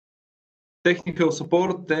technical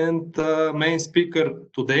support and main speaker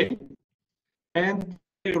today. And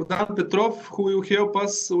Jordan Petrov, who will help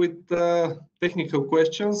us with technical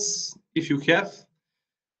questions, if you have.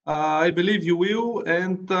 I believe you will,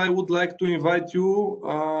 and I would like to invite you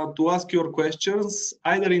to ask your questions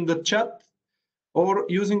either in the chat or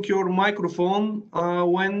using your microphone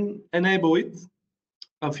when enable it.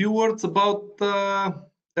 A few words about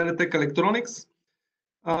Teletek Electronics.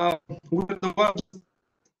 We're the largest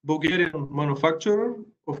Bulgarian manufacturer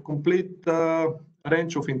of complete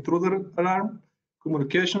range of intruder alarm,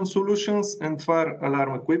 communication solutions, and fire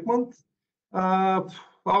alarm equipment.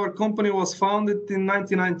 Our company was founded in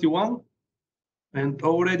 1991, and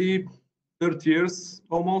already 30 years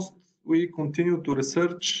almost, we continue to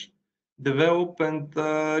research, develop, and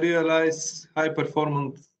realize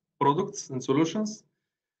high-performance products and solutions.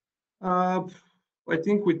 I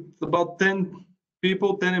think with about 10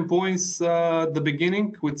 people, 10 employees at the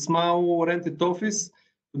beginning, with small rented office.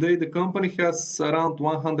 Today, the company has around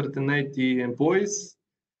 180 employees,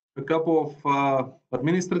 a couple of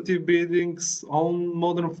administrative buildings, own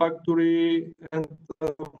modern factory, and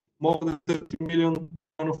more than 30 million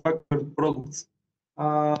manufactured products.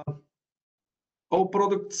 All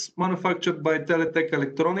products manufactured by Teletek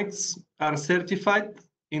Electronics are certified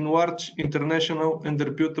in large international and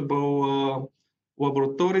reputable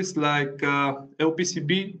laboratories like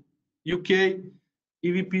LPCB, UK,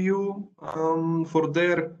 EVPU, for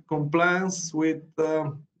their compliance with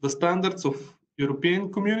the standards of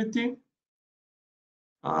European community.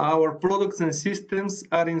 Our products and systems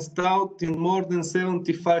are installed in more than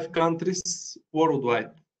 75 countries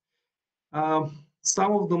worldwide.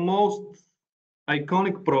 Some of the most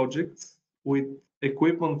iconic projects with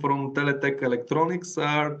equipment from Teletek Electronics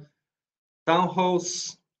are town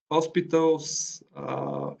halls, hospitals,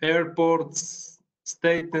 airports,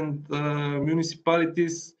 state and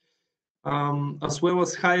municipalities, as well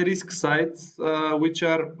as high-risk sites, which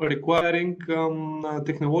are requiring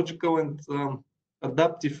technological and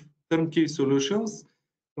adaptive turnkey solutions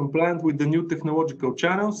compliant with the new technological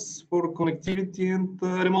channels for connectivity and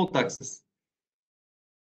remote access.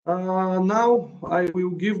 Now I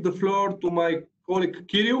will give the floor to my colleague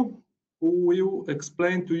Kirill, who will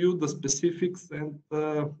explain to you the specifics and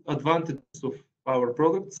advantages of our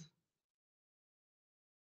products.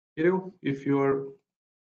 Kirill, if you are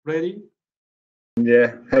ready.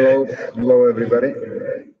 Yeah, hello everybody.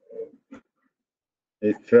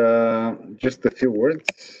 If just a few words,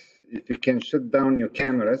 if you can shut down your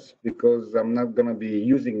cameras, because I'm not going to be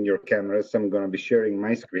using your cameras, I'm going to be sharing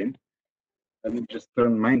my screen. Let me just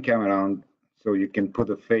turn my camera on so you can put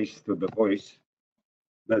a face to the voice.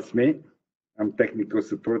 That's me. I'm technical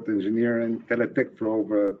support engineer in Teletek for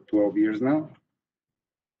over 12 years now.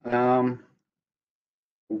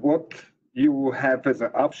 What you will have as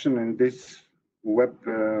an option in this web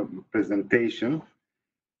presentation,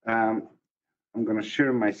 I'm going to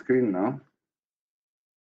share my screen now.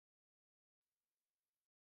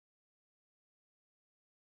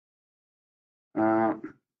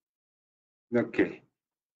 Okay,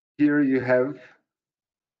 here you have,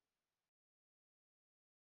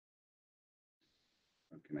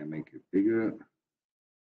 how can I make it bigger?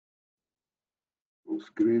 Full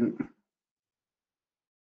screen.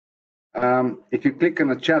 If you click on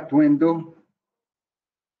the chat window,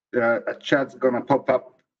 a chat's going to pop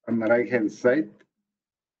up on the right hand side,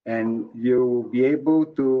 and you'll be able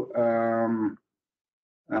to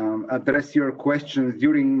address your questions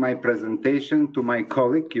during my presentation to my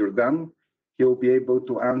colleague Jordan. He'll be able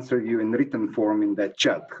to answer you in written form in that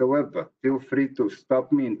chat. However, feel free to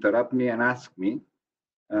stop me, interrupt me, and ask me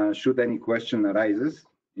should any question arises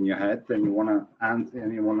in your head and you want to answer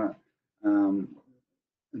and you want to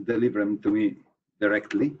deliver them to me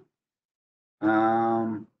directly.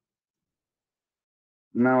 Now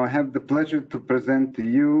I have the pleasure to present to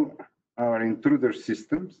you our intruder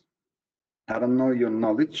systems. I don't know your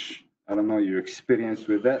knowledge, I don't know your experience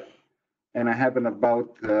with that, and I have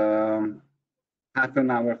about half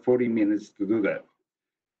an hour, 40 minutes to do that.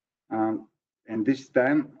 And this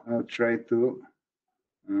time I'll try to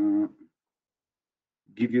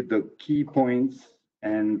give you the key points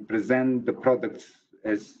and present the products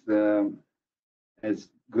as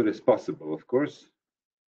good as possible, of course.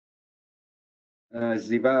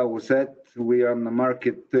 As Iva said, we are on the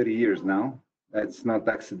market 30 years now. That's not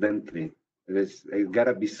accidentally. There's got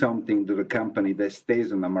to be something to the company that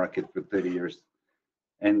stays on the market for 30 years.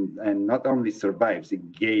 And not only survives,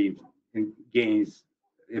 it gains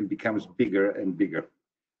and becomes bigger and bigger.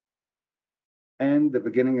 And the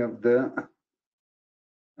beginning of the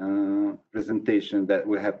presentation that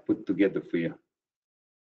we have put together for you.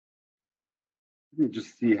 Let me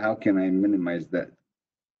just see how can I minimize that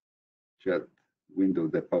chat window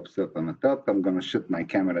that pops up on the top. I'm going to shut my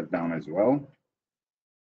camera down as well,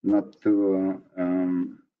 not to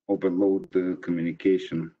overload the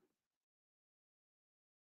communication.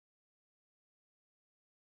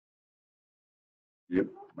 Yep,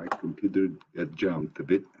 my computer got jumped a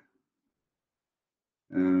bit.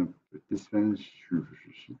 Participants.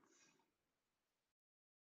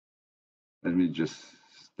 Let me just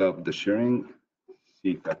stop the sharing,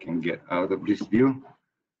 see if I can get out of this view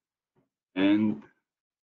and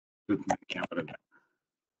put my camera down.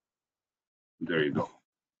 There you go.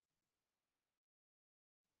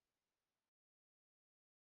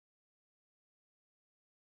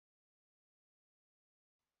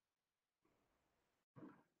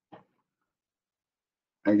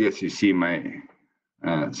 I guess you see my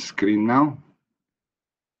screen now.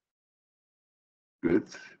 Good.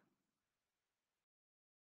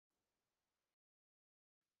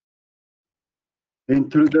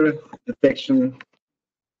 Intruder detection.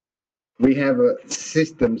 We have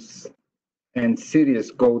systems and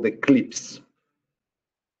series called Eclipse.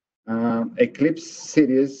 Eclipse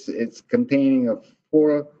series, it's containing of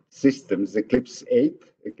 4 systems: Eclipse 8,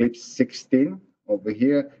 Eclipse 16 over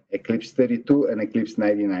here, Eclipse 32, and Eclipse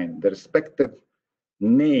 99. The respective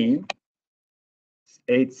name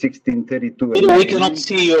 8, 16, 32, and 99. We cannot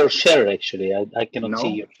see your share, actually. I cannot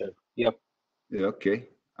see your share. Yep. Okay,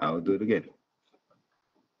 I'll do it again.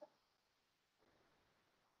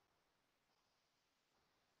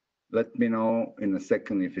 Let me know in a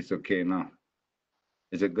second if it's okay now.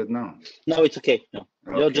 Is it good now? No, it's okay. No,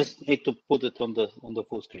 okay. You just need to put it on the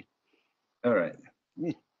full screen. All right.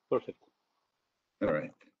 Perfect. All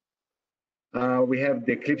right. We have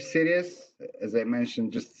the Eclipse series, as I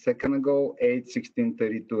mentioned just a second ago, 8, 16,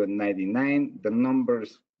 32, and 99. The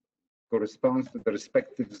numbers corresponds to the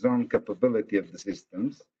respective zone capability of the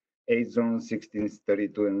systems, 8 zones, 16,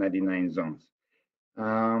 32, and 99 zones.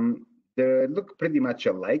 They look pretty much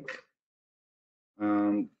alike,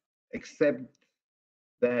 except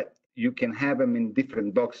that you can have them in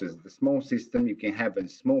different boxes. The small system, you can have a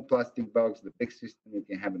small plastic box. The big system, you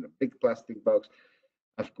can have in a big plastic box.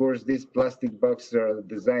 Of course, these plastic boxes are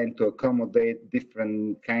designed to accommodate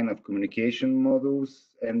different kind of communication modules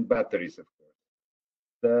and batteries, of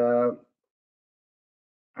course.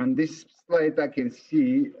 On this slide, I can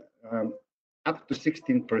see up to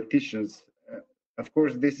 16 partitions. Of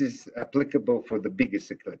course, this is applicable for the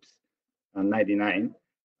biggest Eclipse, 99.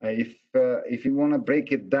 If you want to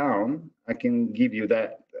break it down, I can give you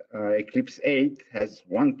that. Eclipse 8 has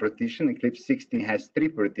 1 partition, Eclipse 16 has 3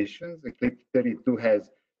 partitions, Eclipse 32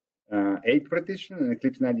 has 8 partitions, and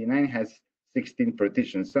Eclipse 99 has 16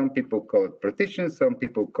 partitions. Some people call it partitions, some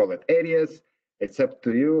people call it areas. It's up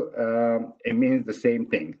to you. It means the same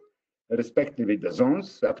thing. Respectively, the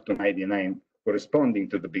zones up to 99 corresponding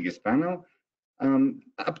to the biggest panel,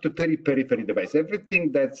 up to 30 periphery devices.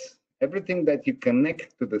 Everything that you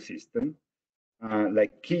connect to the system,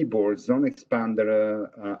 like keyboards, zone expander,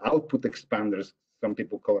 output expanders, some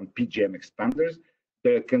people call them PGM expanders,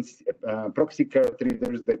 the proxy card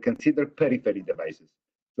readers, they're considered periphery devices.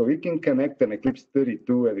 So we can connect an Eclipse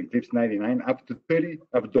 32 and Eclipse 99 up to 30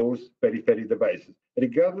 of those periphery devices,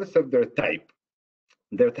 regardless of their type.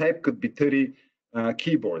 Their type could be 30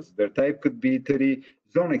 keyboards. Their type could be 30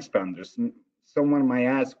 zone expanders. Someone might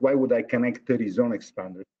ask, why would I connect 30 zone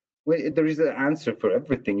expanders? Well, there is an answer for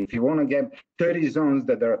everything. If you want to get 30 zones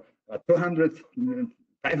that are 200,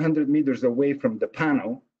 500 meters away from the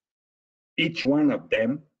panel, each one of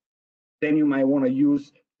them, then you might want to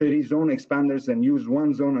use 30 zone expanders and use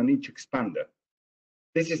 1 zone on each expander.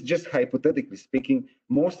 This is just hypothetically speaking.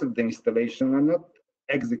 Most of the installation are not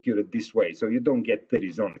executed this way, so you don't get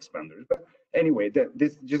 30 zone expanders. But anyway,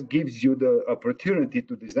 this just gives you the opportunity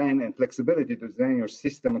to design and flexibility to design your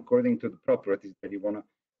system according to the properties that you want to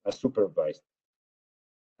supervise.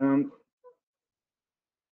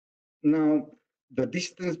 Now, the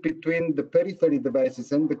distance between the periphery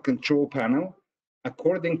devices and the control panel,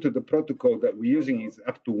 according to the protocol that we're using, is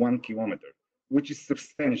up to 1 kilometer, which is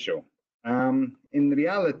substantial. In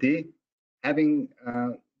reality, having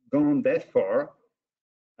gone that far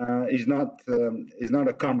is not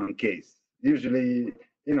a common case. Usually,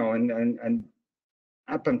 you know, and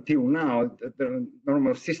up until now, the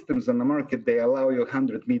normal systems on the market, they allow you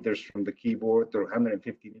 100 meters from the keyboard or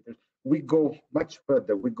 150 meters. We go much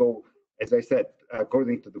further. We go, as I said,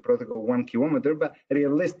 according to the protocol, 1 kilometer, but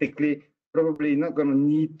realistically, probably not going to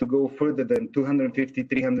need to go further than 250,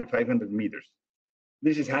 300, 500 meters.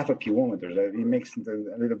 This is half a kilometer. It makes it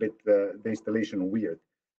a little bit the installation weird.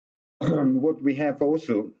 What we have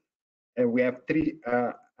also, we have 3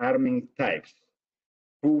 arming types.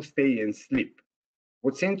 full stay and sleep.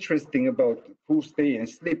 What's interesting about full stay and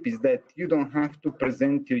sleep is that you don't have to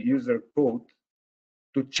present your user code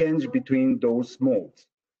to change between those modes.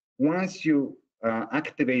 Once you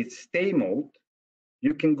activate stay mode,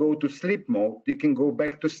 you can go to sleep mode, you can go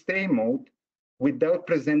back to stay mode without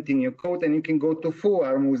presenting your code, and you can go to full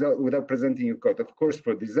arm without presenting your code. Of course,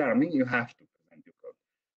 for disarming, you have to present your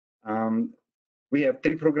code. We have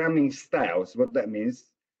 3 programming styles. What that means,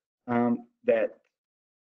 that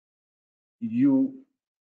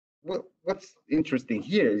what's interesting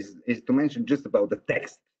here is to mention just about the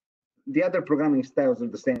text. The other programming styles are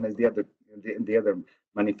the same as the other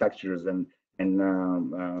manufacturers and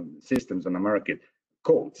systems on the market.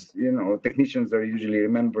 Codes, technicians are usually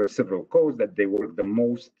remember several codes that they work the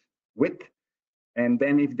most with, and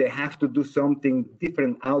then if they have to do something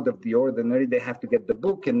different out of the ordinary, they have to get the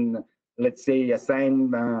book and, let's say,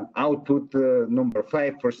 assign output number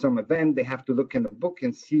 5 for some event. They have to look in the book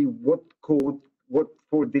and see what code, what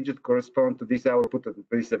 4 digits correspond to this output of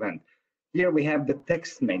this event. Here we have the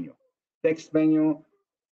text menu. Text menu,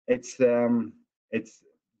 it's very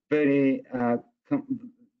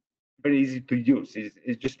easy to use.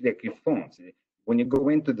 It's just like your phones. When you go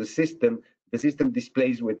into the system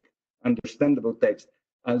displays with understandable text,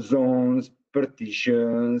 zones,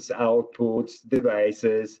 partitions, outputs,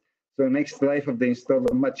 devices. So it makes the life of the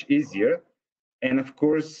installer much easier. And of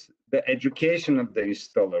course, the education of the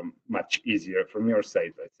installer much easier from your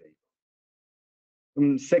side, let's say.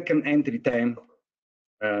 Second entry time.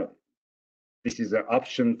 This is an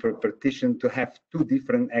option for partition to have 2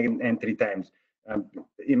 different entry times.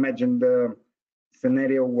 Imagine the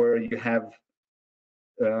scenario where you have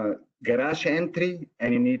garage entry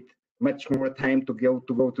and you need much more time to go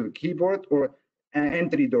to the keyboard, or an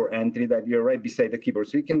entry door entry that you're right beside the keyboard.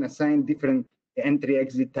 So you can assign different entry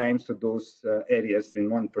exit times to those areas in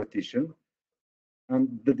one partition.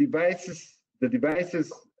 The devices,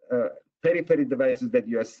 periphery devices that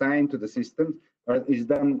you assign to the system is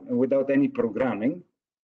done without any programming.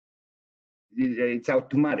 It's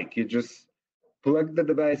automatic. You just plug the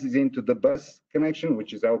devices into the bus connection,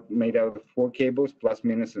 which is made out of 4 cables, plus,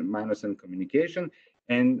 minus, and minus, and communication.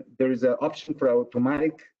 And there is an option for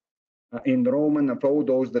automatic enrollment of all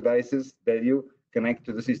those devices that you connect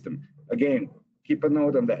to the system. Again, keep a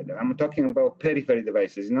note on that. I'm talking about periphery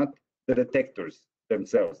devices, not the detectors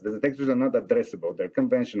themselves. The detectors are not addressable. They're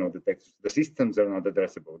conventional detectors. The systems are not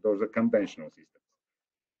addressable. Those are conventional systems.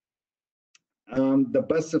 The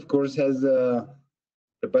bus, of course, has the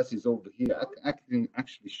bus is over here. I can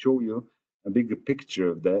actually show you a bigger picture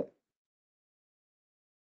of that.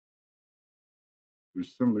 For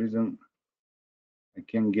some reason, I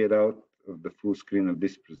can't get out of the full screen of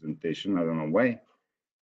this presentation. I don't know why.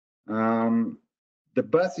 The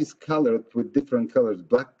bus is colored with different colors,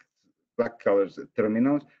 black colors,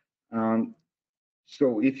 terminals.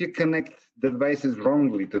 So if you connect the devices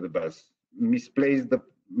wrongly to the bus,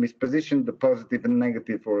 misposition the positive and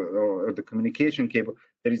negative or the communication cable,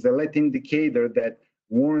 there is a LED indicator that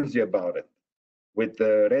warns you about it. With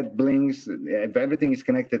the red blinks, if everything is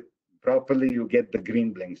connected properly, you get the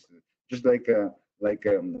green blinks, just like a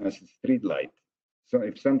street light. So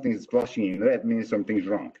if something is flashing in red, means something's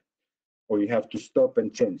wrong, or you have to stop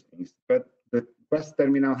and change things. But the bus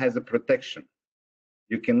terminal has a protection.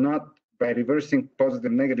 You cannot, by reversing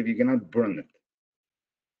positive, negative, you cannot burn it.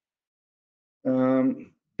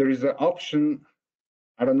 There is an option.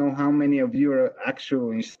 I don't know how many of you are actual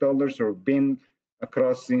installers or been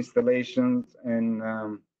across installations, and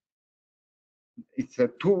it's a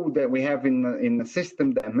tool that we have in the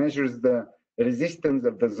system that measures the resistance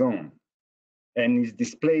of the zone and is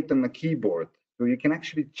displayed on the keyboard. So you can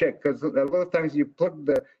actually check, because a lot of times you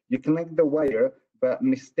connect the wire, but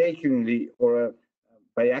mistakenly or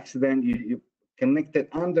by accident you connect it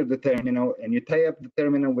under the terminal and you tie up the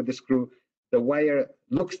terminal with the screw. The wire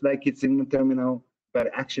looks like it's in the terminal, but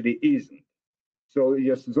actually isn't. So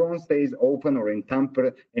your zone stays open or in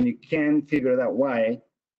tamper, and you can't figure out why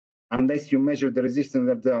unless you measure the resistance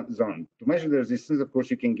of the zone. To measure the resistance, of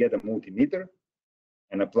course, you can get a multimeter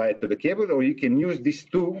and apply it to the cable, or you can use this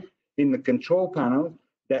tool in the control panel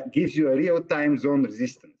that gives you a real-time zone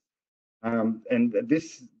resistance. And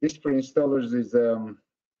this for installers is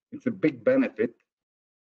it's a big benefit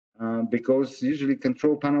because usually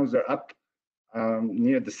control panels are up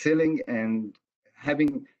near the ceiling, and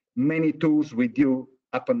having many tools with you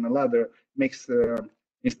up on the ladder makes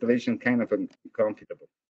installation kind of uncomfortable.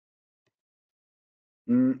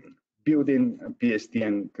 Built-in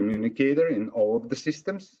PSTN communicator in all of the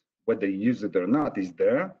systems, whether you use it or not, is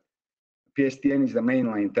there. PSTN is the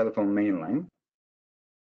mainline, telephone mainline.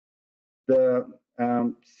 The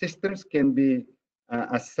systems can be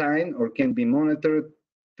assigned or can be monitored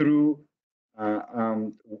through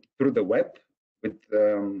the web with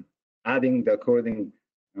adding the according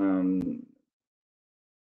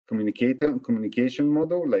communication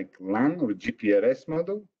model like LAN or GPRS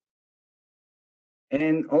model.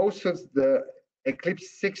 And also the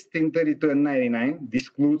Eclipse 16, 32, and 99, this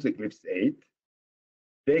includes Eclipse 8.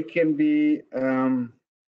 They can be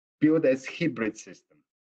built as hybrid system.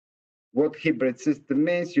 What hybrid system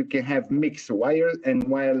means, you can have mixed wire and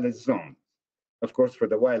wireless zones. Of course, for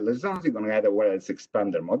the wireless zones, you're going to add a wireless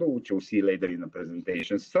expander model, which we'll see later in the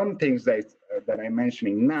presentation. Some things that I'm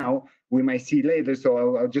mentioning now, we might see later,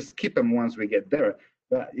 so I'll just skip them once we get there.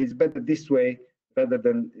 But it's better this way, rather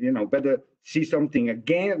than, better see something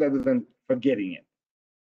again rather than forgetting it.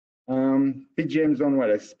 PGM zone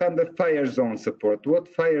wireless expander, fire zone support. What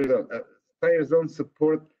fire zone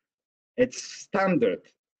support? It's standard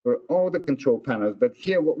for all the control panels. But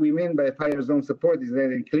here, what we mean by fire zone support is that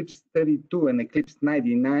in Eclipse 32 and Eclipse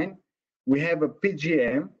 99, we have a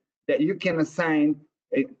PGM that you can assign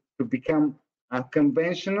to become a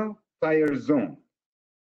conventional fire zone.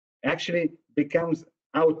 Actually becomes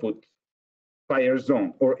output fire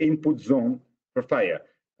zone or input zone for fire.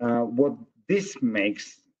 What this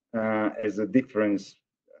makes as a difference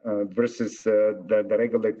versus the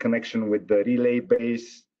regular connection with the relay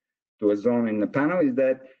base to a zone in the panel is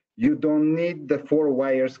that you don't need the 4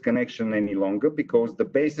 wires connection any longer, because the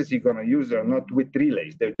bases you're going to use are not with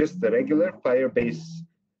relays. They're just the regular fire base,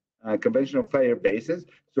 conventional fire bases.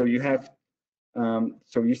 So you have,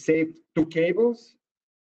 so you save 2 cables,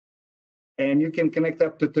 and you can connect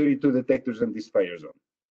up to 32 detectors in this fire zone.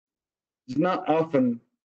 It's not often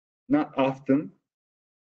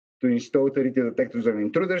to install 32 detectors on an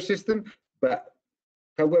intruder system, but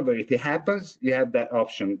however, if it happens, you have that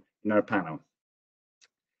option in our panel.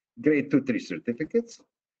 Grade 2, 3 certificates.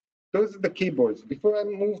 Those are the keyboards. Before I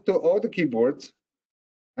move to all the keyboards,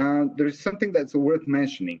 there is something that's worth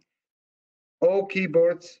mentioning. All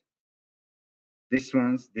keyboards, this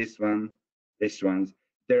ones,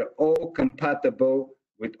 they're all compatible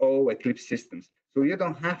with all Eclipse systems. So you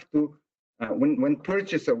don't have to, when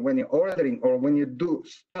purchase or when you're ordering or when you do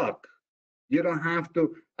stock, you don't have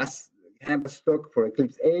to have a stock for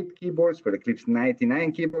Eclipse 8 keyboards, for Eclipse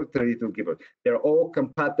 99 keyboard, 32 keyboards. They're all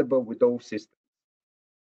compatible with all systems.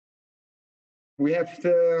 We have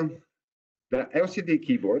the LCD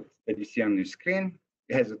keyboard that you see on your screen.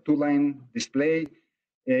 It has a 2-line display.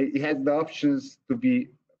 It has the options to be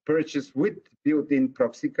purchased with built-in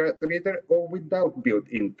proxy card reader or without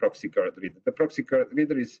built-in proxy card reader. The proxy card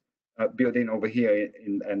reader is built in over here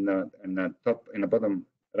in the top, in the bottom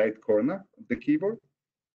right corner of the keyboard.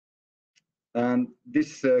 And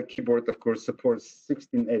this keyboard, of course, supports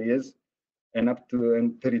 16 areas and up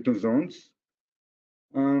to 32 zones.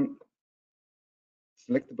 Selectable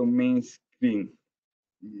main screen.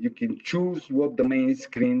 You can choose what the main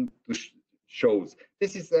screen shows.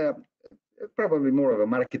 This is probably more of a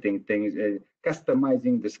marketing thing,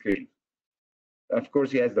 customizing the screen. Of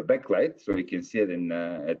course, it has the backlight, so you can see it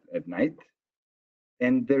at night.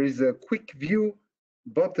 And there is a quick view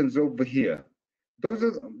buttons over here.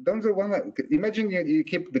 Those are one of, imagine you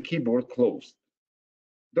keep the keyboard closed.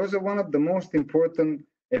 Those are one of the most important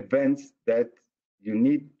events that you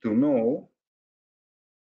need to know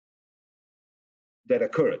that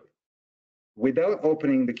occurred without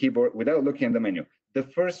opening the keyboard, without looking at the menu. The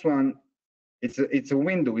first one, it's a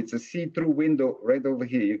window, it's a see-through window right over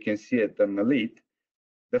here. You can see it on the lead.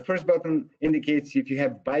 The first button indicates if you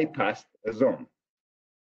have bypassed a zone.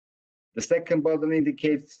 The second button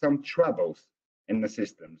indicates some troubles in the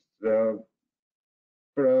systems.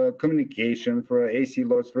 For communication, for AC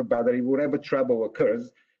loads, for battery, whatever trouble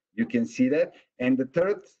occurs, you can see that. And the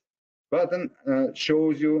third button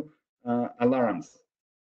shows you alarms,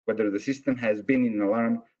 whether the system has been in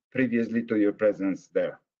alarm previously to your presence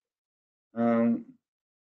there.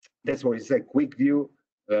 That's why it's a quick view,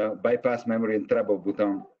 bypass memory and trouble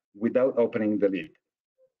button without opening the lid.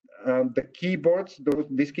 The keyboards,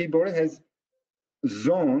 this keyboard has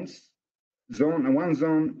zones, one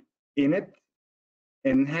zone in it,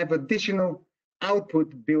 and have additional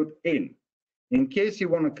output built in. In case you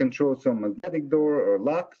want to control some magnetic door or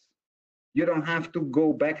locks, you don't have to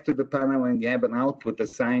go back to the panel and have an output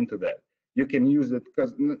assigned to that. You can use it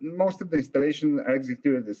because most of the installations are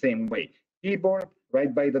executed the same way. Keyboard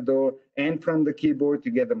right by the door, and from the keyboard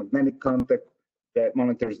you get a magnetic contact that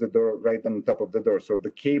monitors the door right on top of the door. So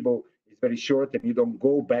the cable is very short and you don't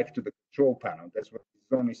go back to the control panel. That's what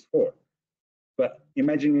the zone is for. But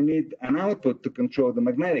imagine you need an output to control the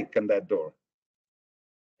magnetic on that door.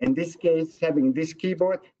 In this case, having this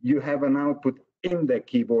keyboard, you have an output in the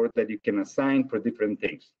keyboard that you can assign for different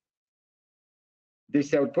things.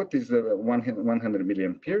 This output is 100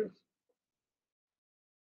 milliamperes.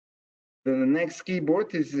 The next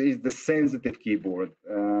keyboard is the sensitive keyboard.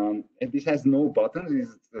 And this has no buttons,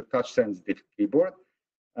 it's a touch sensitive keyboard.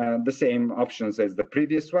 The same options as the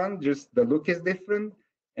previous one, just the look is different.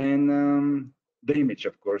 And the image,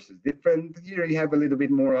 of course, is different. Here you have a little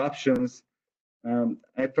bit more options.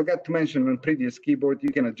 I forgot to mention on previous keyboard,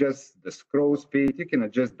 you can adjust the scroll speed, you can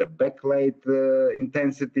adjust the backlight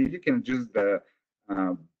intensity, you can adjust the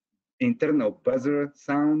internal buzzer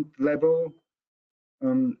sound level.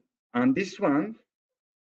 On this one,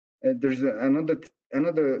 there's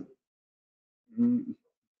another,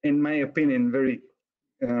 in my opinion, very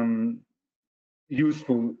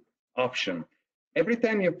useful option. Every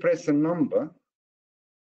time you press a number,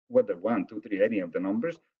 whether 1, 2, 3, any of the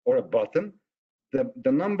numbers, or a button,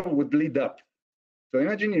 the number would lead up. So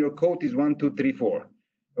imagine your code is 1, 2, 3, 4.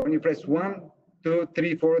 When you press 1, 2,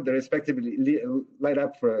 3, 4, they respectively light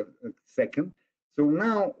up for a second. So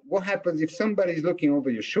now what happens if somebody is looking over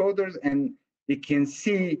your shoulders and they can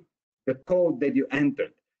see the code that you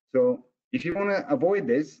entered? So if you want to avoid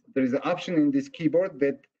this, there is an option in this keyboard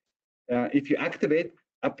that if you activate,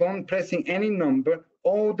 upon pressing any number,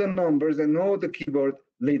 all the numbers and all the keyboard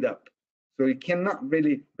lead up. So you cannot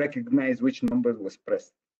really recognize which number was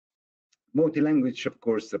pressed. Multi-language, of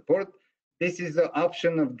course, support. This is the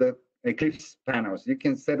option of the Eclipse panels. You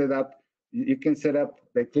can set it up. You can set up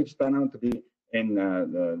the Eclipse panel to be in,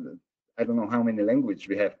 I don't know how many languages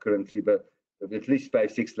we have currently, but at least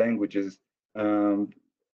 5, 6 languages.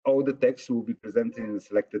 All the text will be presented in the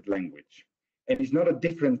selected language. And it's not a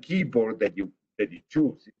different keyboard that you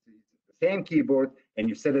choose. It's the same keyboard, and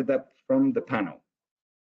you set it up from the panel.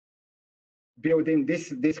 Built-in,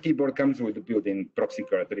 this keyboard comes with a built-in proxy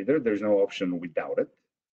card reader. There's no option without it.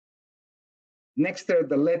 Next are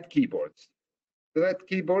the LED keyboards. The LED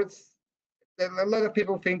keyboards, a lot of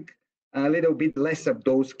people think a little bit less of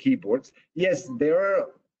those keyboards. Yes, there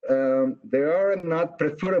are not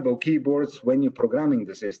preferable keyboards when you're programming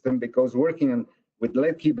the system, because working with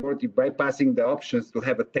LED keyboard, you're bypassing the options to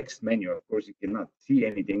have a text menu. Of course, you cannot see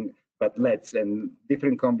anything but LEDs, and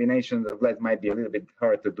different combinations of LED might be a little bit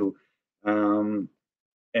hard to do and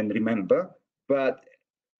remember. But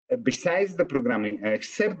besides the programming,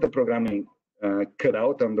 except the programming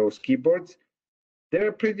cutout on those keyboards,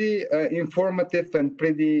 they're pretty informative and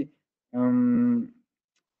pretty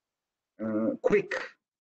quick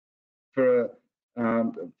for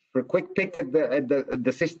quick pick at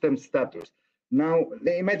the system status. Now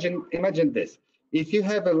imagine this: if you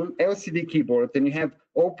have an LCD keyboard and you have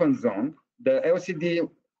open zone, the LCD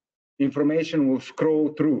information will scroll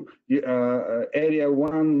through area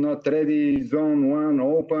 1 not ready, zone 1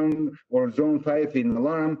 open, or zone 5 in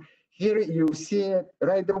alarm. Here you see it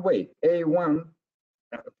right away. A1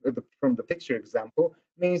 from the picture example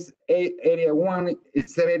means area 1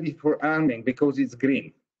 is ready for arming because it's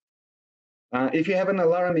green. If you have an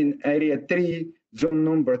alarm in area 3, zone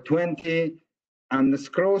number 20, on the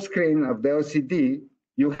scroll screen of the LCD,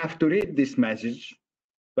 you have to read this message,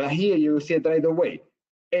 but here you see it right away.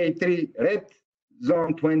 A3 red,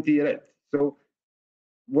 zone 20 red. So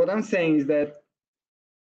what I'm saying is that,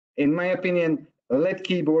 in my opinion, LED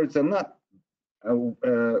keyboards are not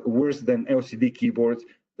worse than LCD keyboards.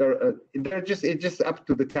 It's just up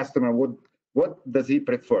to the customer. What does he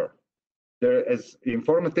prefer? They're as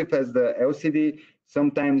informative as the LCD.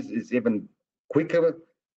 Sometimes it's even quicker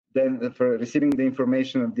than for receiving the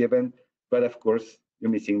information of the event. But of course,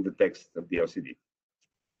 you're missing the text of the LCD.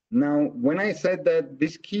 Now, when I said that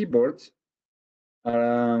these keyboards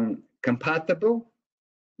are compatible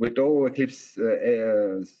with all Eclipse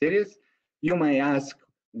series, you might ask,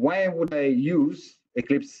 why would I use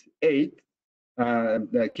Eclipse 8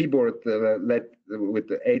 keyboard LED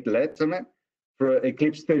with 8 LEDs on it for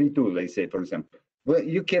Eclipse 32, let's say, for example? Well,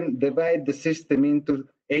 you can divide the system into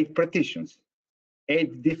 8 partitions,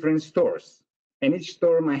 8 different stores, and each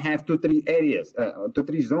store might have 2-3 areas,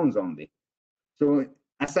 2-3 zones only. So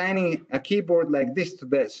assigning a keyboard like this to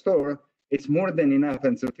that store, it's more than enough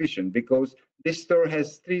and sufficient, because this store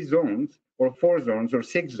has 3 zones or 4 zones or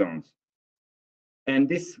 6 zones. And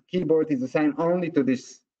this keyboard is assigned only to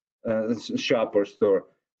this shop or store.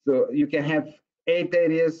 So you can have 8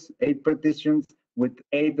 areas, 8 partitions with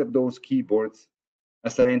 8 of those keyboards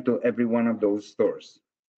assigned to every one of those stores,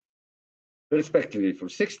 respectively for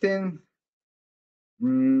 16.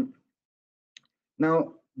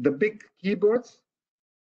 Now, the big keyboards,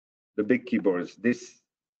 the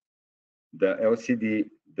LCD,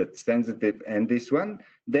 the sensitive, and this one,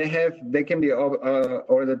 they can be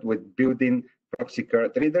ordered with built-in proxy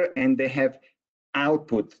card reader, and they have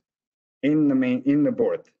output in the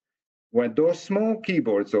board. Where those small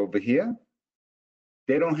keyboards over here,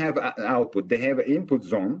 they don't have output. They have an input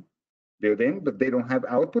zone built in, but they don't have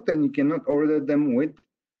output, and you cannot order them with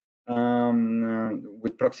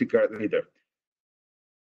proxy card reader.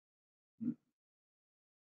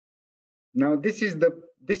 Now this is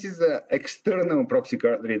the external proxy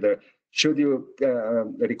card reader. Should you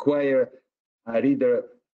require a reader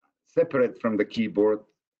separate from the keyboard,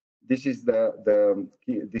 this is the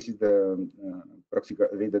proxy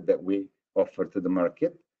card reader that we offer to the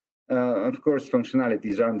market. Of course,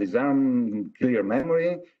 functionalities are disarm, clear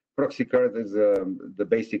memory. Proxy card is the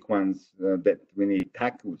basic ones that we need.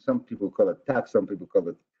 TAC, some people call it TAC, some people call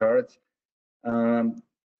it cards.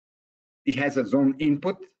 It has its own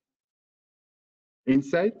input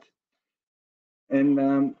inside,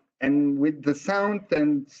 and with the sound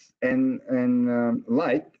and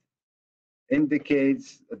light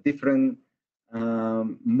indicates different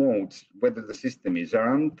modes, whether the system is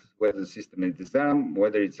armed, whether the system is disarmed,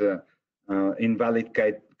 whether it's a invalid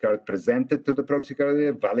card presented to the proxy card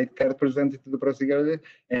reader, valid card presented to the proxy card reader,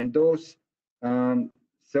 and those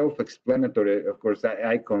self-explanatory, of course,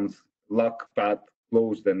 icons, lock, pad,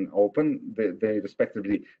 closed, and open, they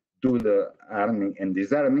respectively do the arming and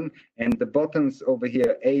disarming, and the buttons over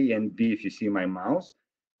here, A and B, if you see my mouse,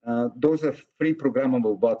 those are free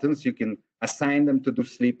programmable buttons. You can assign them to do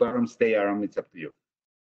sleep arm, stay arm, it's up to you.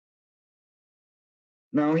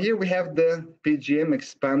 Now here we have the PGM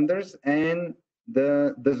expanders and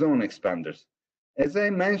the zone expanders. As I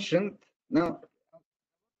mentioned, now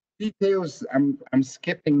details I'm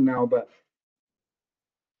skipping now, but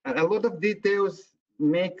a lot of details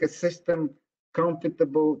make a system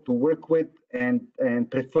comfortable to work with and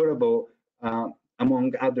preferable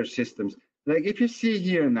among other systems. Like if you see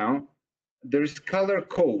here now, there's color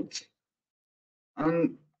codes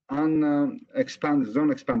on zone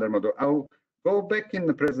expander model. I'll go back in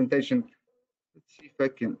the presentation. Let's see if I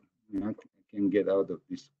can get out of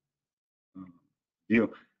this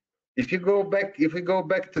view. If we go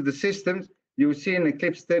back to the systems, you'll see in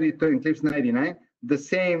Eclipse 32 and Eclipse 99 the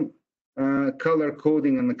same color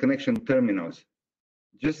coding on the connection terminals,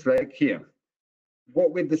 just like here.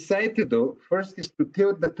 What we decide to do first is to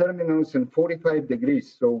tilt the terminals in 45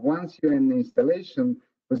 degrees. So once you're in the installation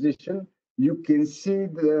position, you can see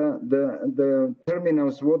the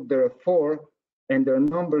terminals, what they're for, and their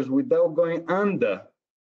numbers without going under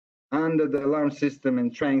the alarm system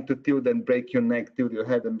and trying to tilt and break your neck, tilt your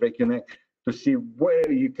head and break your neck to see where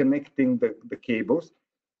you're connecting the cables.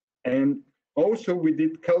 And also we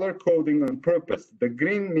did color coding on purpose. The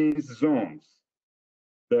green means zones.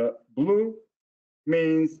 The blue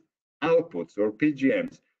means outputs or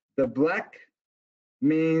PGMs. The black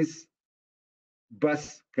means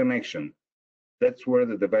bus connection. That's where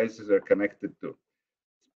the devices are connected to.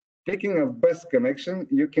 Speaking of bus connection,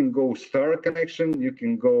 you can go star connection, you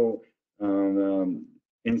can go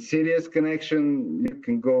in series connection, you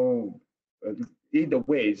can go either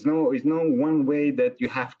way. It's no one way that you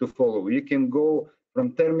have to follow. You can go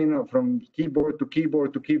from terminal, from keyboard to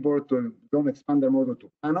keyboard to keyboard to zone expander model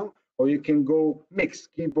to panel, or you can go mix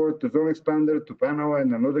keyboard to zone expander to panel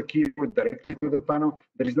and another keyboard directly to the panel.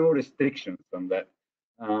 There is no restrictions on that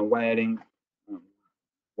wiring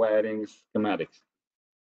schematics.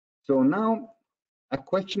 So now a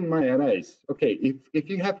question might arise. Okay, if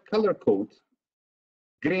you have color codes,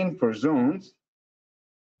 green for zones,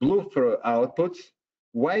 blue for outputs,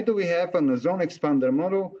 why do we have on the zone expander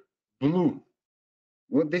model blue?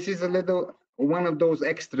 Well, this is one of those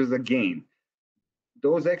extras again.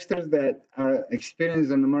 Those extras that are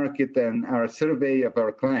experienced in the market and our survey of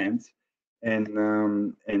our clients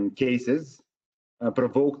and cases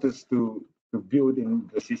provoked us to build in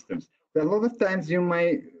the systems. A lot of times you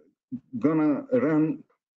might gonna run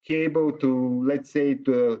cable to, let's say,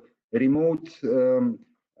 to a remote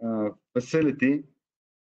facility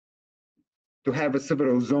to have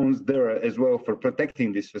several zones there as well for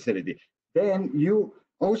protecting this facility. Then you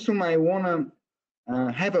also might wanna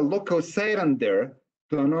have a local siren there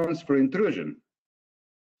to announce for intrusion.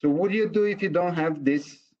 So what do you do if you don't have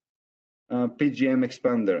this PGM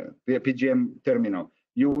expander, the PGM terminal?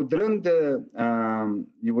 You would run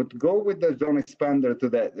you would go with the zone expander to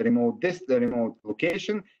that remote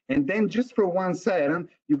location, and then just for one siren,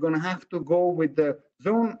 you're gonna have to go with the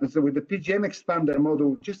with the PGM expander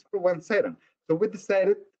model just for one siren. So we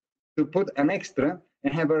decided to put an extra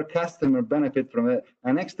and have our customer benefit from it,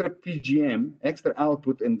 an extra PGM, extra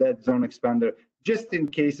output in that zone expander, just in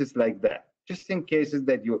cases like that, just in cases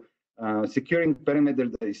that you securing perimeter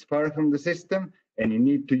that is far from the system and you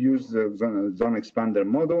need to use the zone expander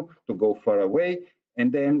model to go far away,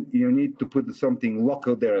 and then you need to put something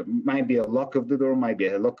local there. It might be a lock of the door, might be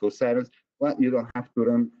a local silence. Well, you don't have to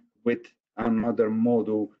run with another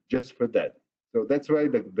module just for that. So that's why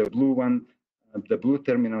the blue one, the blue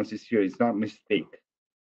terminals is here. It's not a mistake.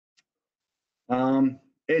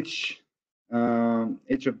 Each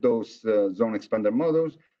of those zone expander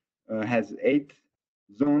modules has 8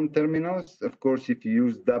 zone terminals. Of course, if you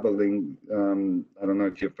use doubling, I don't know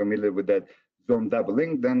if you're familiar with that zone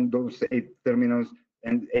doubling, then those 8 terminals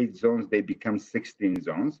and 8 zones, they become 16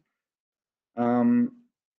 zones.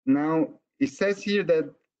 Now, it says here that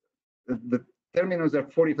the terminals are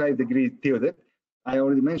 45 degrees tilted. I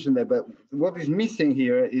already mentioned that, but what is missing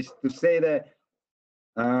here is to say that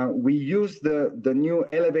we use the new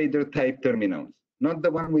elevator type terminals, not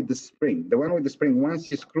the one with the spring. The one with the spring, once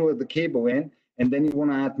you screw the cable in, and then you want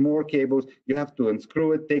to add more cables, you have to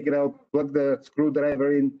unscrew it, take it out, plug the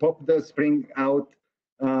screwdriver in, pop the spring out,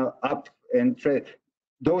 up, and thread.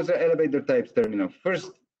 Those are elevator type terminals.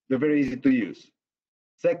 First, they're very easy to use.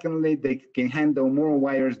 Secondly, they can handle more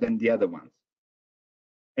wires than the other ones.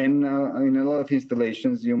 And in a lot of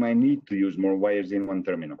installations, you might need to use more wires in one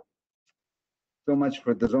terminal. So much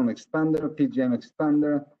for the zone expander, PGM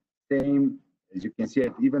expander, same, as you can see,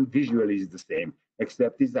 it even visually is the same,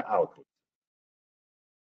 except it's the output.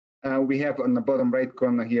 We have on the bottom right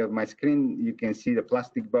corner here of my screen, you can see the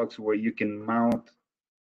plastic box where you can mount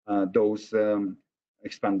those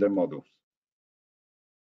expander modules.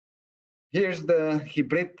 Here's the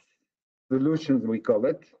hybrid solutions, we call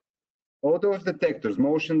it. All those detectors,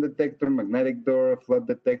 motion detector, magnetic door, flood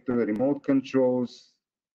detector, remote controls,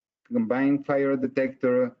 combined fire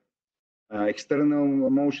detector, external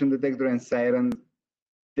motion detector, and siren,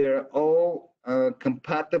 they're all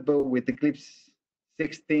compatible with Eclipse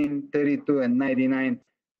 16, 32, and 99,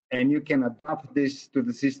 and you can adapt this to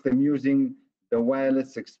the system using the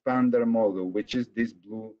wireless expander module, which is this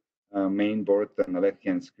blue main board on the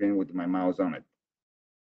left-hand screen with my mouse on it.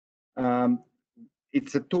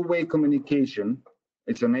 It's a two-way communication.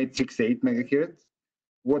 It's on 868 megahertz.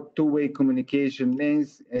 What two-way communication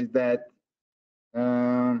means is that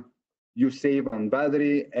you save on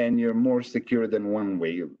battery and you're more secure than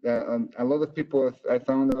one-way. A lot of people, I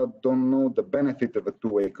found out, don't know the benefit of a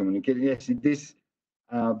two-way communication. Yes, it is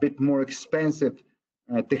a bit more expensive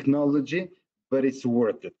technology, but it's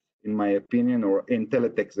worth it, in my opinion, or in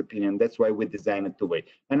Teletek's opinion. That's why we designed it two-way.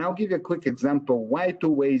 And I'll give you a quick example why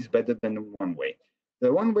two-way is better than one-way.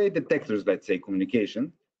 The one-way detectors, let's say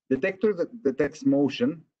communication, detector that detects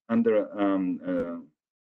motion under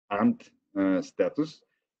armed status,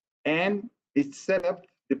 and it's set up,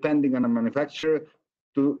 depending on the manufacturer,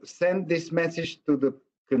 to send this message to the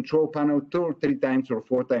control panel 2 or 3 times or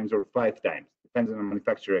 4 times or 5 times, depends on the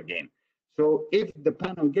manufacturer again. So if the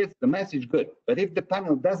panel gets the message, good. But if the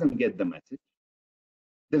panel doesn't get the message,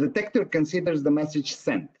 the detector considers the message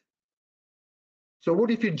sent. So what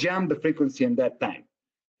if you jam the frequency in that time?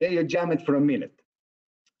 Then you jam it for a minute.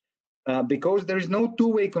 Because there is no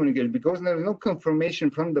two-way communication, because there is no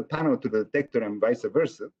confirmation from the panel to the detector and vice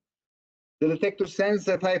versa, the detector sends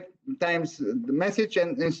 5 times the message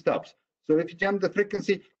and stops. So if you jam the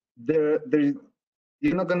frequency, you're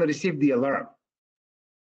not going to receive the alarm.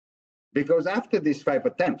 Because after these 5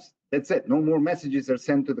 attempts, that's it. No more messages are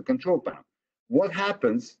sent to the control panel. What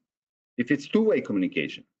happens if it's two-way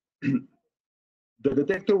communication? The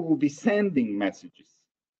detector will be sending messages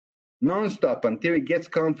non-stop until it gets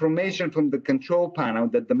confirmation from the control panel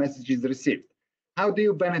that the message is received. How do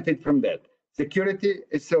you benefit from that? Security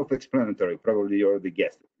is self-explanatory, probably you already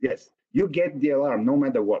guessed it. Yes, you get the alarm no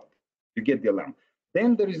matter what. You get the alarm.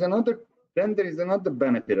 Then there is another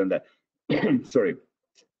benefit on that. Sorry.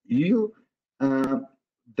 The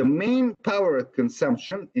main power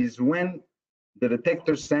consumption is when the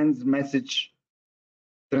detector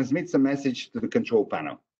transmits a message to the control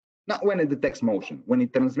panel. Not when it detects motion, when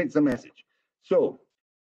it transmits a message. So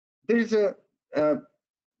there's a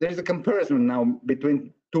comparison now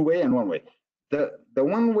between two-way and one-way. The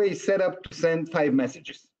one-way is set up to send 5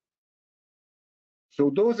 messages.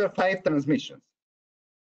 So those are 5 transmissions.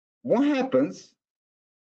 What happens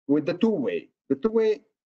with the two-way? The two-way,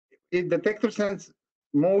 if the detector sends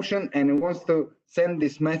motion and it wants to send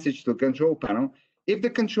this message to the control panel, if the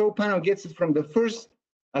control panel gets it from the first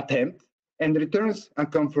attempt and returns a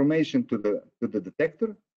confirmation to the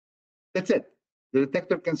detector, that's it. The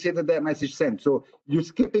detector considers that message sent. So you're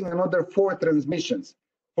skipping another 4 transmissions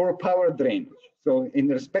for power drainage. So in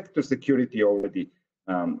respect to security already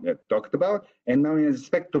talked about, and now in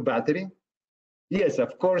respect to battery, yes,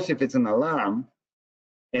 of course, if it's an alarm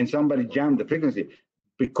and somebody jammed the frequency,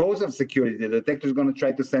 because of security, the detector is going to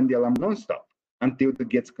try to send the alarm nonstop until it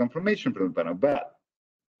gets confirmation from the panel. But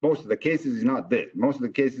Most of the cases is not this. Most of the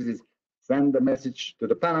cases is send the message to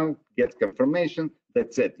the panel, get confirmation,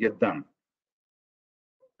 that's it, you're done.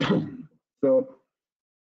 So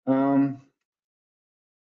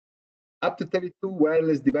up to 32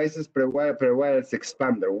 wireless devices per wireless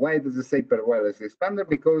expander. Why does it say per wireless expander?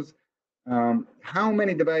 Because how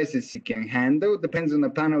many devices you can handle depends on the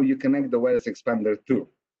panel you connect the wireless expander to.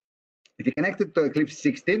 If you connect it to Eclipse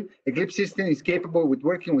 16, Eclipse 16 is capable with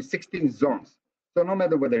working with 16 zones. So no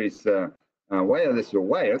matter whether it's wireless or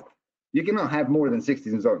wired, you cannot have more than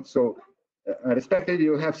 16 zones. So respectively,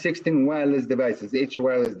 you have 16 wireless devices. Each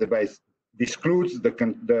wireless device excludes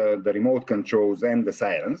the remote controls and the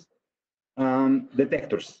silence.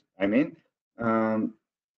 Detectors, I mean.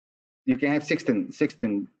 You can have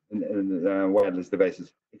 16 wireless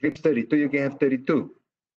devices. Eclipse 32, you can have 32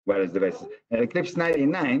 wireless devices. And Eclipse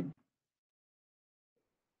 99,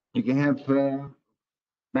 you can have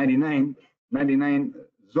 99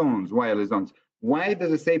 zones, wireless zones. Why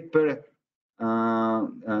does it say per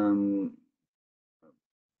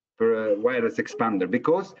wireless expander?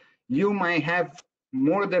 Because you might have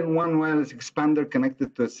more than one wireless expander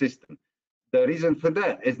connected to a system. The reason for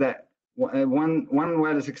that is that one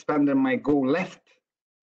wireless expander might go left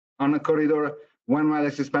on a corridor, one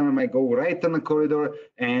wireless expander might go right on a corridor,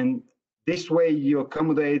 and this way you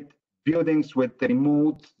accommodate buildings with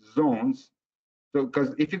remote zones. So,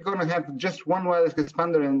 because if you're going to have just one wireless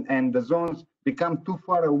expander and the zones become too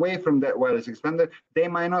far away from that wireless expander, they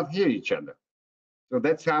might not hear each other. So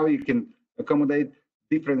that's how you can accommodate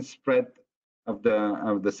different spread of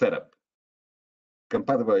the setup.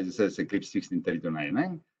 Compatible, as it says, Eclipse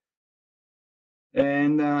 16.32.99.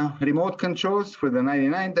 And remote controls for the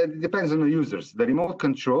 99, that depends on the users. The remote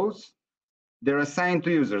controls, they're assigned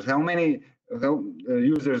to users. How many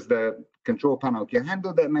users the control panel can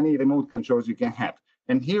handle, that many remote controls you can have.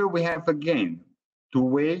 And here we have, again,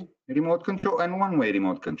 two-way remote control and one-way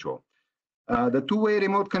remote control. The two-way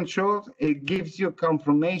remote control, it gives you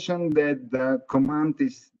confirmation that the command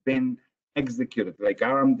is been executed, like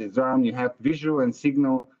arm, disarm, you have visual and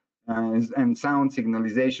signal and sound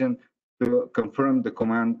signalization to confirm the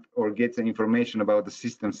command or get information about the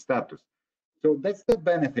system status. So that's the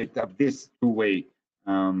benefit of this two-way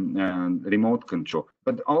remote control.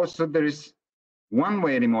 But also there is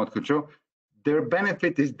one-way remote control. Their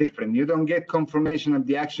benefit is different. You don't get confirmation of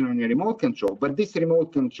the action on your remote control, but this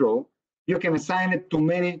remote control, you can assign it to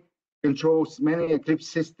many controls, many Eclipse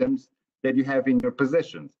systems that you have in your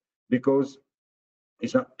possessions, because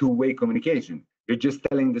it's not two-way communication. You're just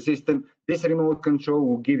telling the system, this remote control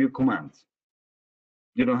will give you commands.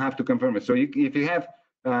 You don't have to confirm it. So if you have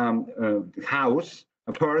house,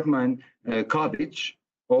 apartment, cottage,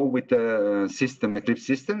 all with the system, Eclipse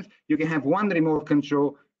systems, you can have one remote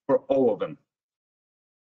control for all of them.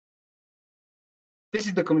 This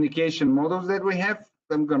is the communication models that we have.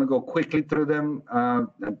 I'm going to go quickly through them.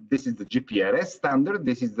 This is the GPRS standard.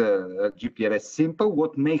 This is the GPRS simple.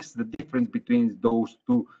 What makes the difference between those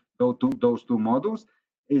two models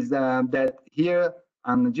is that here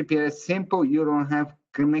on the GPRS simple, you don't have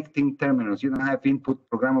connecting terminals. You don't have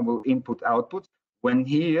programmable input outputs. When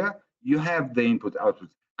here, you have the input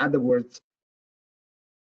outputs. In other words,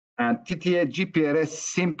 TTA GPRS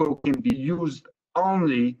simple can be used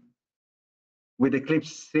only with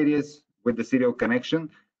Eclipse series with the serial connection,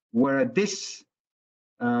 where this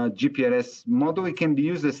GPRS model, it can be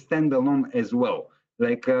used as standalone as well,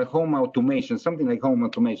 like home automation, something like home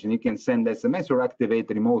automation. You can send SMS or activate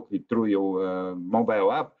remotely through your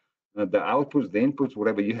mobile app, the outputs, the inputs,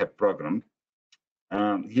 whatever you have programmed.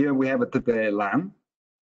 Here we have a TTE LAN.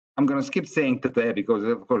 I'm going to skip saying TTE because,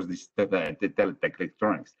 of course, this TTE, the Teletek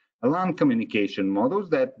electronics. A LAN communication models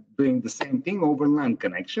that doing the same thing over LAN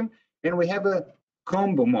connection. And we have a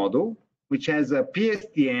combo model, which has a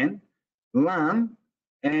PSTN, LAN,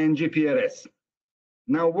 and GPRS.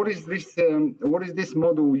 Now, what is this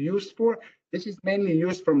model used for? This is mainly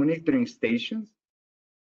used for monitoring stations,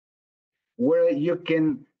 where you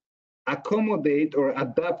can accommodate or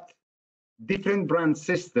adapt different brand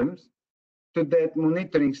systems to that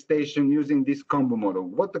monitoring station using this combo model.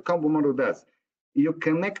 What the combo model does, you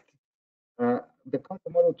connect the combo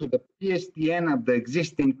model to the PSTN of the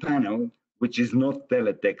existing panel, which is not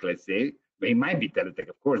Teletek, let's say. It might be Teletek,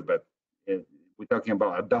 of course, but we're talking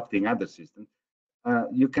about adopting other systems.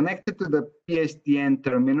 You connect it to the PSTN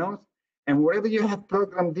terminals, and wherever you have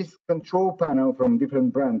programmed this control panel from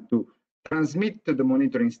different brands to transmit to the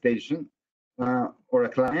monitoring station or a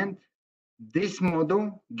client, this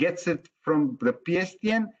model gets it from the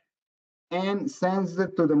PSTN and sends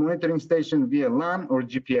it to the monitoring station via LAN or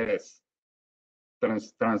GPRS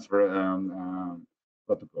transfer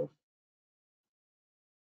protocols.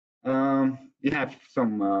 You have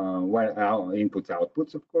some inputs,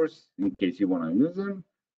 outputs, of course, in case you want to use them.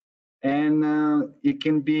 And it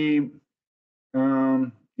can be,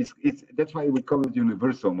 that's why we call it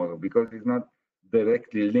universal model, because it's not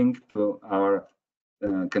directly linked to our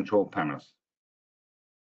control panels.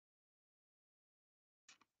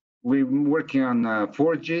 We're working on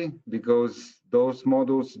 4G because those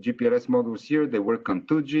models, GPRS models here, they work on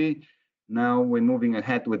 2G. Now we're moving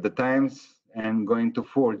ahead with the times and going to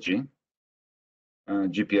 4G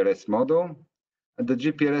GPRS model. At the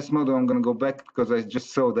GPRS model, I'm going to go back because I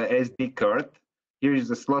just saw the SD card. Here is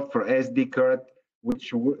the slot for SD card,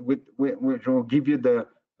 which will give you the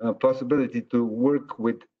possibility to work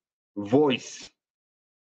with voice.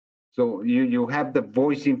 So you have the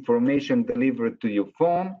voice information delivered to your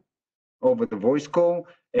phone over the voice call,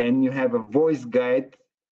 and you have a voice guide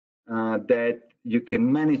that you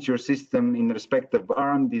can manage your system in respect of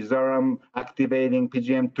ARM, disarm, activating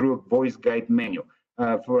PGM through a voice guide menu.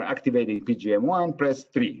 For activating PGM1, press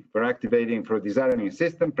 3. For activating for disarming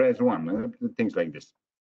system, press 1. Things like this.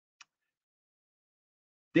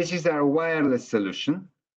 This is our wireless solution.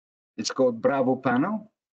 It's called Bravo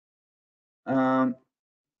Panel.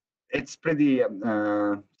 It's pretty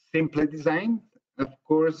simply designed. Of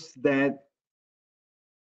course, that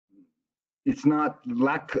it's not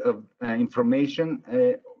lack of information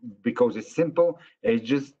because it's simple. It's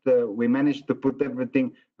just we managed to put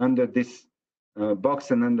everything under this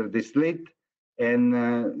box and under this lid, and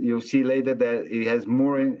you'll see later that it has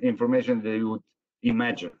more information than you would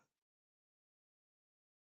imagine.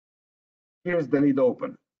 Here's the lid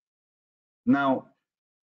open. Now,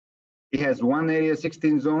 it has one area,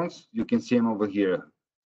 16 zones. You can see them over here,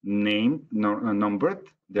 named, numbered,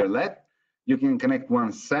 they're LED. You can connect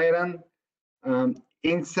one siren.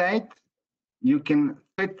 Inside, you can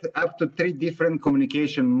fit up to 3 different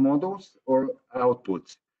communication models or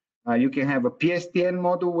outputs. You can have a PSTN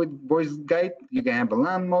model with voice guide. You can have a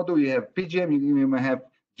LAN model. You have PGM. You may have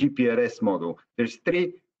GPRS model. There's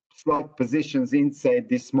 3 slot positions inside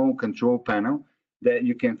this small control panel that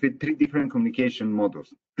you can fit 3 different communication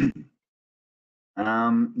models.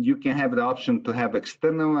 You can have the option to have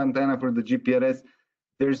external antenna for the GPRS.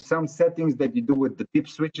 There's some settings that you do with the tip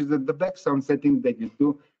switches at the back, some settings that you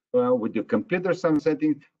do with your computer, some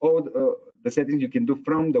settings, all the settings you can do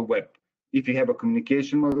from the web. If you have a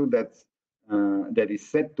communication model that is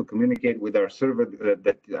set to communicate with our server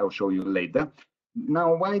that I'll show you later.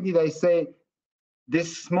 Now, why did I say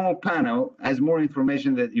this small panel has more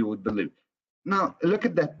information than you would believe? Now, look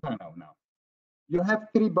at that panel now. You have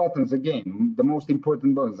 3 buttons, again, the most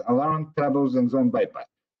important buttons, alarm, troubles, and zone bypass.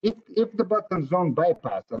 If the button zone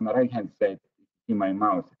bypass on the right-hand side in my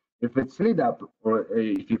mouse, if it's lit up or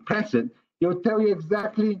if you press it, it will tell you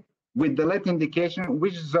exactly with the LED indication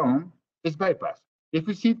which zone is bypassed. If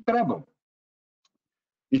you see trouble,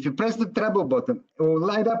 if you press the trouble button, it will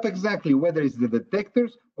light up exactly whether it's the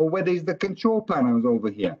detectors or whether it's the control panels over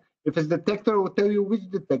here. If it's detector, it will tell you which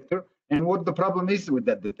detector and what the problem is with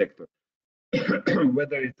that detector.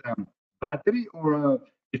 Whether it's battery or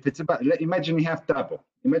if it's about, imagine you have trouble.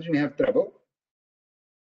 Imagine you have trouble,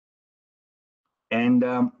 and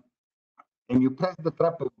you press the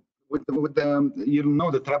trouble with you don't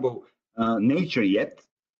know the trouble nature yet,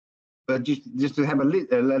 but just to have a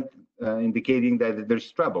LED indicating that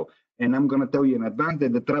there's trouble. And I'm going to tell you in advance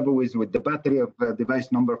that the trouble is with the battery of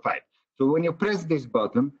device number 5. So when you press this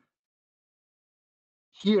button,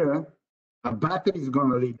 here a battery is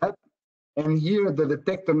going to light up, and here the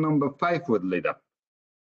detector number 5 would light up.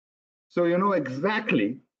 So you know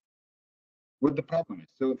exactly what the problem is.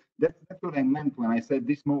 So that's what I meant when I said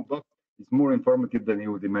this small box is more informative than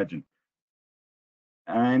you would imagine.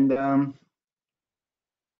 And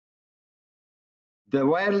the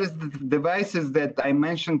wireless devices that I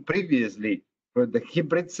mentioned previously for the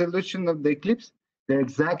hybrid solution of the Eclipse, they're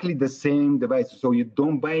exactly the same devices. So you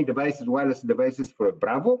don't buy devices, wireless devices for a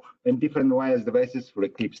Bravo and different wireless devices for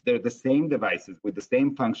Eclipse. They're the same devices with the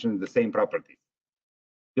same functions, the same properties,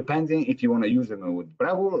 depending if you want to use them with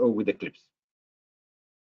Bravo or with Eclipse.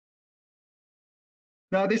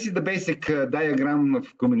 Now, this is the basic diagram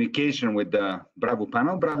of communication with the Bravo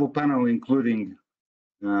panel. Bravo panel including,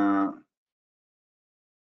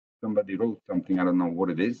 somebody wrote something, I don't know what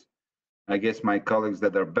it is. I guess my colleagues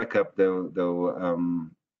that are backup, they'll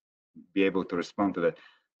be able to respond to that.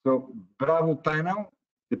 So Bravo panel,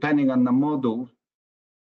 depending on the model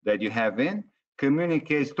that you have in,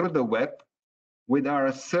 communicates through the web with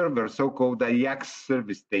our server, so-called IAX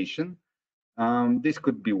service station. This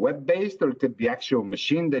could be web-based or it could be actual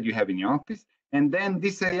machine that you have in your office. And then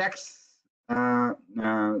this IAX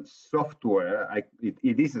software,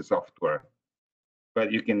 it is a software.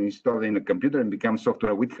 but you can install it in a computer and become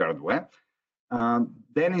software with hardware.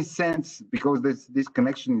 Then in sense, because this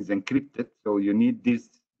connection is encrypted, so you need this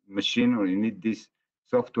machine or you need this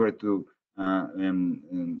software to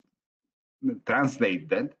translate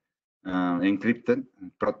that encrypted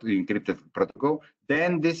protocol.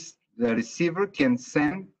 Then this receiver can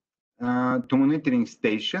send to monitoring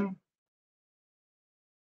station.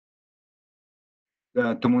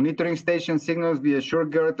 To monitoring station signals via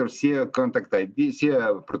shortcut or SIA contact ID,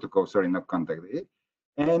 SIA protocol, sorry, not contact ID,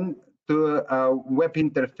 and to a web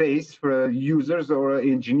interface for users or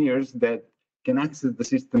engineers that can access the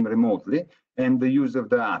system remotely, and the use of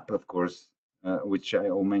the app, of course, which I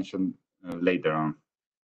will mention later on.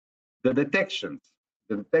 The detections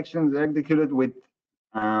are executed with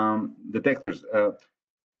detectors.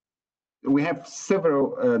 We have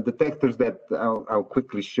several detectors that I'll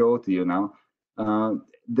quickly show to you now.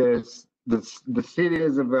 There's the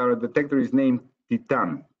series of our detector is named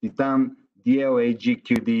Titan,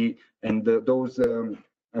 DLAGQD, and those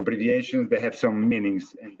abbreviations, they have some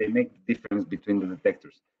meanings and they make the difference between the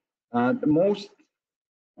detectors. The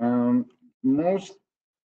most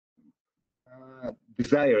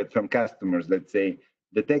desired from customers, let's say,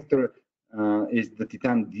 detector is the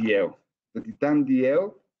Titan DL. The Titan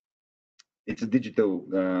DL, it's a digital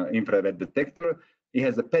infrared detector. It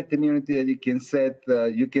has a pattern immunity that you can set.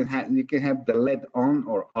 You can have the LED on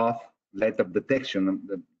or off, light of detection,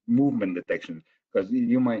 the movement detection, because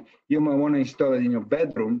you might want to install it in your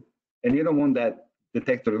bedroom, and you don't want that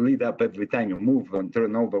detector lit up every time you move and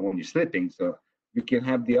turn over when you're sleeping. So you can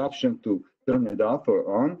have the option to turn it off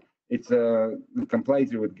or on. It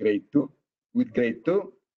complies with grade 2,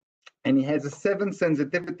 and it has 7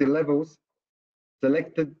 sensitivity levels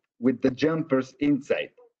selected with the jumpers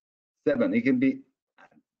inside. 7. It can be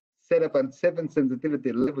set up on 7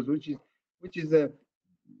 sensitivity levels, which is a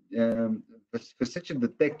for such a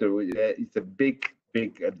detector, it's a big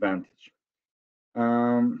advantage.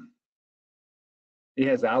 It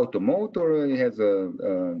has auto mode, or it has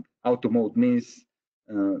auto mode means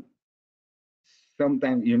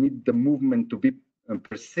sometimes you need the movement to be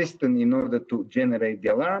persistent in order to generate the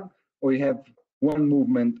alarm, or you have one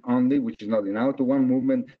movement only, which is not in auto. One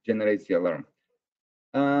movement generates the alarm.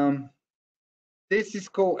 This is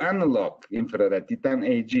called analog infrared, Titan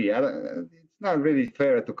AG. It's not really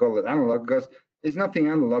fair to call it analog because there's nothing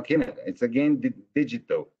analog in it. It's again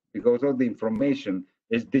digital, because all the information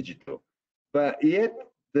is digital. But yet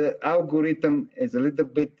the algorithm is a little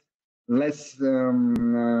bit less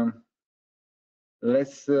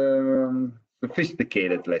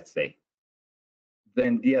sophisticated, let's say,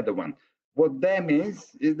 than the other one. What that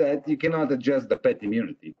means is that you cannot adjust the pet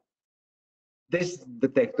immunity. This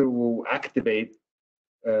detector will activate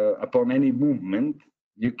upon any movement.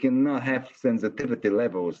 You cannot have sensitivity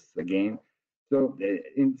levels again. So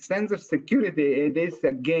in sense of security, it is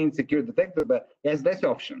again secure detector, but it has less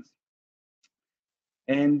options.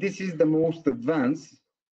 And this is the most advanced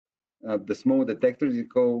of the small detectors.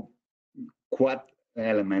 It's called quad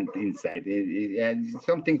element inside. It has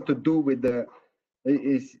something to do with the,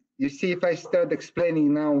 you see, if I start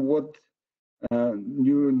explaining now what I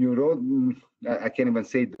can't even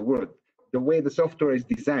say the word, the way the software is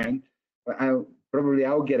designed,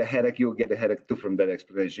 I'll get a headache, you'll get a headache too from that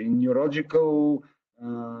explanation. Neurological,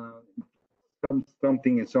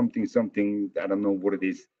 something, I don't know what it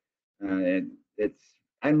is.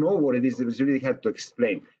 I know what it is, it was really hard to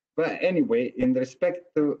explain. But anyway, in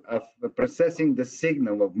respect of processing the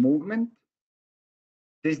signal of movement,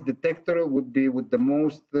 this detector would be with the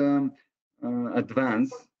most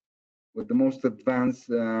advanced, what do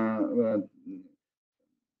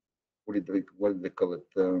they call it?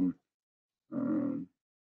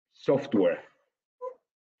 Software.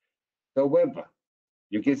 However,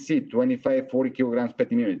 you can see 25, 40 kilograms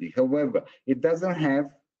pet immunity. However, it doesn't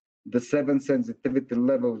have the 7 sensitivity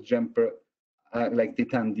level jumper like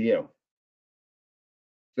Titan DL.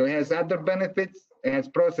 So it has other benefits, it has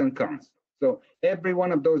pros and cons. So every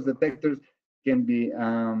one of those detectors can be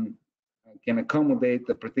can accommodate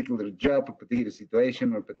a particular job, a particular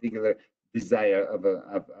situation, or a particular desire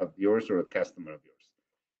of yours or a customer of yours.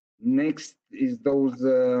 Next is those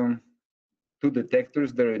 2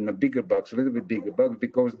 detectors. They're in a bigger box, a little bit bigger box,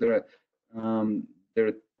 because they're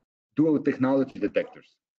dual technology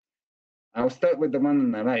detectors. I'll start with the one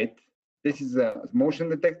on the right. This is a motion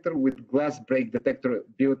detector with glass break detector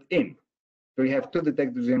built in. So you have 2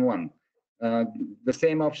 detectors in one. The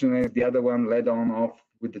same option as the other one, LED on, off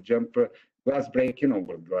with the jumper. Glass break, you know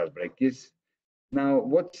what glass break is. Now,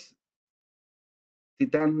 what's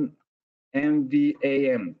Titan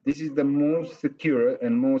MVAM? This is the most secure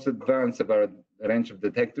and most advanced of our range of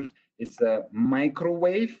detectors. It's a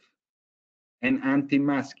microwave and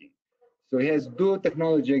anti-masking. So it has dual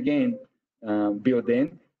technology again built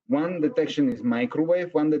in. One detection is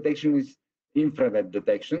microwave, one detection is infrared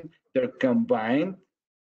detection. They're combined,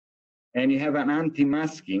 and you have an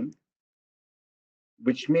anti-masking,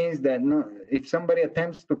 which means that if somebody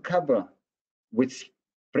attempts to cover with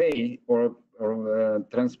spray or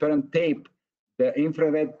transparent tape the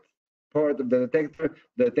infrared part of the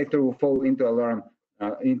detector will fall into alarm,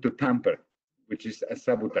 into tamper, which is a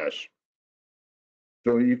sabotage.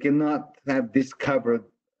 So you cannot have this covered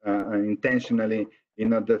intentionally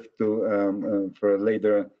in order to for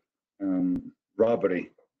later robbery,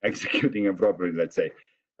 executing a robbery, let's say.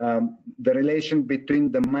 The relation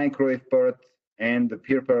between the microwave part and the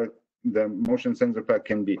peer part, the motion sensor part,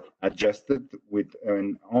 can be adjusted with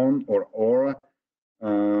an on or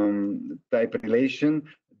type relation.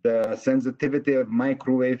 The sensitivity of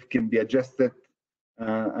microwave can be adjusted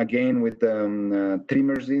again with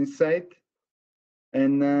trimmers inside.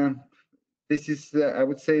 And this is, I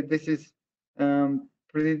would say, this is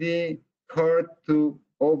pretty hard to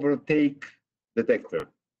overtake detector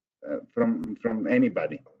from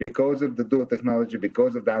anybody because of the dual technology,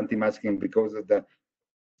 because of the anti-masking, because of the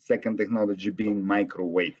second technology being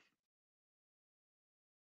microwave.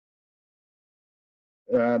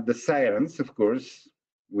 The sirens, of course,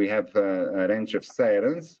 we have a range of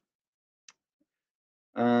sirens.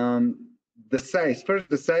 The size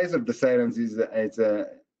of the sirens is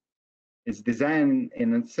designed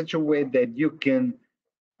in such a way that you can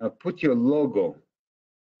put your logo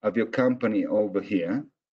of your company over here.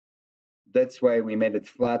 That's why we made it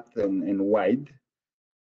flat and wide.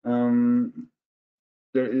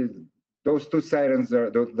 Those two sirens are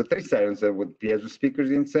the three sirens are with piezo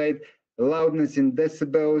speakers inside. Loudness in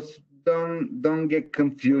decibels. Don't get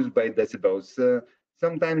confused by decibels.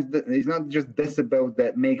 Sometimes it's not just decibels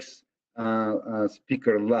that makes a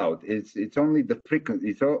speaker loud. It's only the frequency.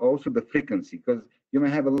 It's also the frequency, because you may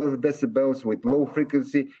have a lot of decibels with low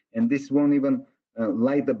frequency, and this won't even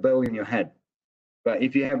light the bell in your head. But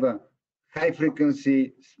if you have a high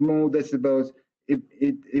frequency, small decibels,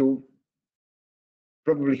 it will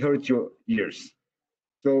probably hurt your ears.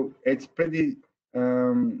 So it's pretty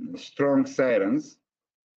strong sirens.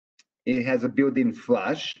 It has a built-in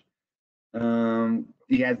flash.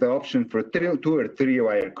 It has the option for 2 or 3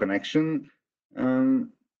 wire connection.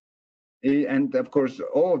 And of course,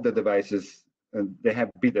 all of the devices, they have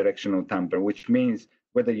bidirectional tamper, which means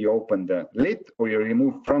whether you open the lid or you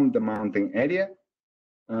remove from the mounting area,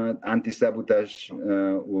 anti-sabotage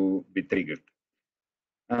will be triggered.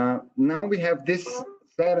 Now we have this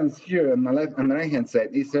sirens here on the right hand side,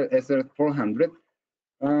 is SR400.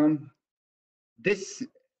 This,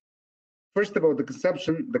 first of all, the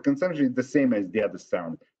consumption is the same as the other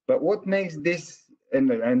sound. But what makes this,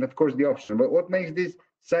 and of course the option, but what makes this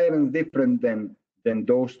sirens different than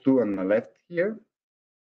those two on the left here,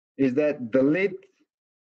 is that the lid,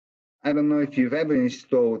 I don't know if you've ever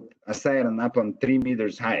installed a siren up on 3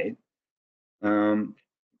 meters high.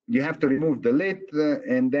 You have to remove the lid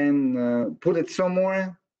and then put it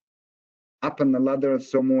somewhere, up on the ladder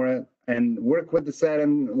somewhere, and work with the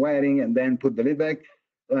siren wiring and then put the lid back.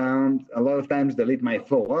 A lot of times the lid might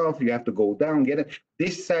fall off. You have to go down, get it.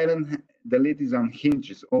 This siren, the lid is on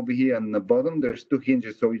hinges. Over here on the bottom, there's 2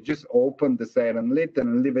 hinges. So you just open the siren lid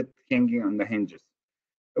and leave it hanging on the hinges,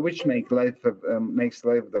 which makes life of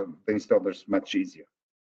the installers much easier.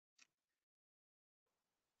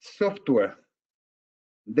 Software.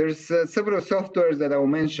 There's several softwares that I will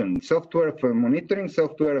mention. Software for monitoring,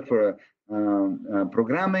 software for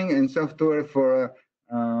programming, and software for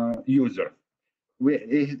user.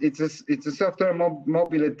 It's a software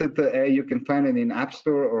mobility. You can find it in App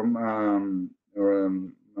Store or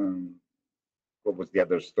what was the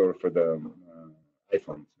other store for the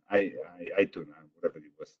iPhones? iTunes, whatever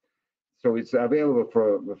it was. So it's available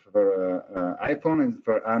for iPhone and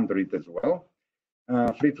for Android as well.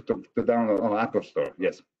 Free to download on Apple Store.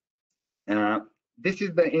 Yes. This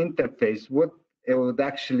is the interface. What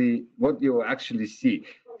you'll actually see.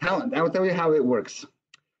 I'll tell you how it works.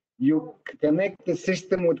 You connect the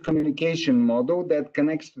system with communication model that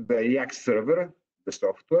connects to the EAX server, the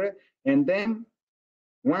software, and then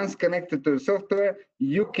once connected to the software,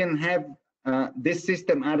 you can have this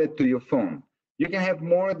system added to your phone. You can have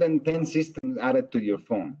more than 10 systems added to your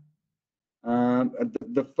phone.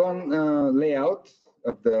 The phone layout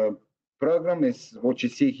of the program is what you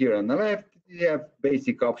see here on the left. You have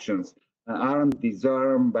basic options: ARM,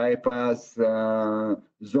 disarm, bypass,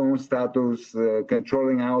 zone status,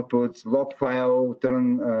 controlling outputs, log file,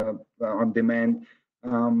 turn on demand,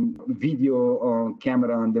 video or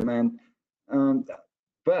camera on demand.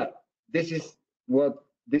 But this is what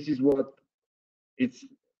it's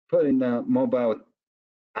put in a mobile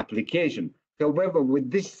application. However,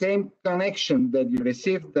 with this same connection that you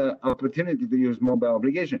receive the opportunity to use mobile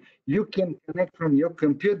application, you can connect from your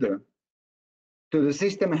computer to the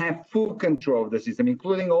system, have full control of the system,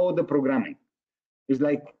 including all the programming. It's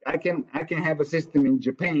like I can have a system in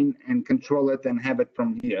Japan and control it and have it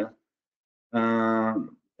from here.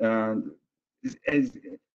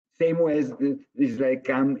 Same way as it's like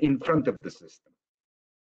I'm in front of the system.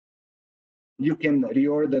 You can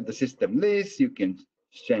reorder the system list, you can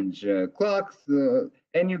change clocks,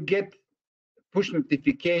 and you get push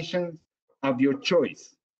notifications of your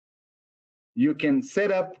choice. You can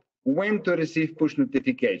set up when to receive push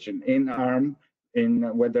notification in ARM,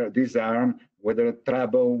 in whether disarm, whether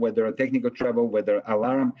trouble, whether technical trouble, whether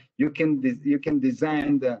alarm. You can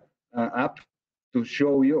design the app to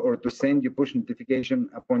show you or to send you push notification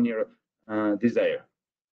upon your desire.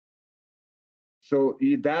 So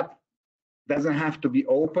the app doesn't have to be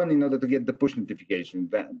open in order to get the push notification.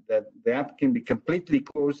 That the app can be completely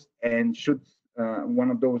closed, and should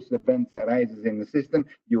one of those events arises in the system,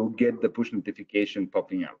 you'll get the push notification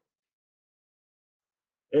popping up.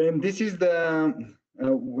 And this is the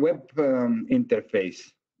web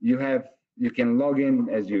interface. You can log in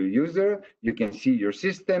as your user, you can see your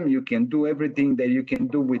system, you can do everything that you can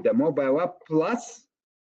do with the mobile app, plus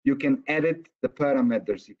you can edit the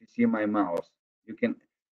parameters. If you see my mouse, you can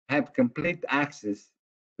have complete access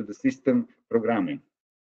to the system programming.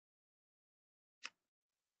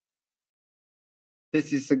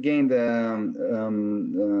 This is again the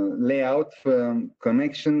layout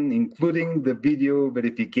connection, including the video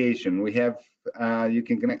verification. We have, you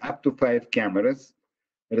can connect up to 5 cameras,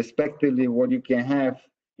 respectively what you can have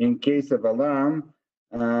in case of alarm,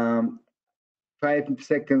 5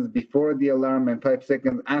 seconds before the alarm and 5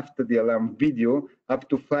 seconds after the alarm video. Up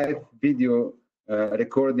to 5 video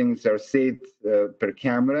recordings are saved per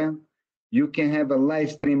camera. You can have a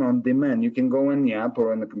live stream on demand. You can go in the app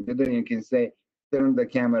or on the computer and you can say, turn the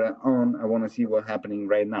camera on, I want to see what's happening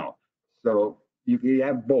right now. So you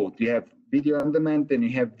have both. You have video on demand and you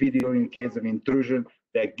have video in case of intrusion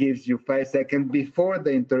that gives you 5 seconds before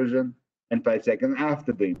the intrusion and 5 seconds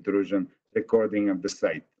after the intrusion recording of the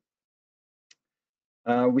site.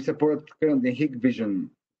 We support currently Hikvision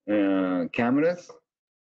cameras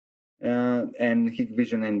and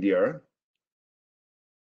Hikvision NDR.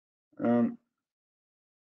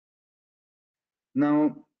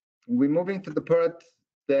 Now, we're moving to the part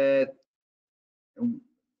that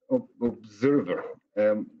observer.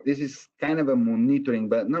 This is kind of a monitoring,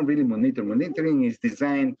 but not really monitoring. Monitoring is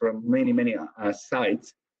designed from many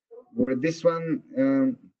sites. Where this one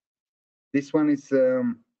is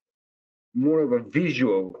more of a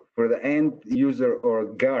visual for the end user or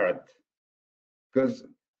guard. Because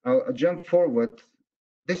I'll jump forward.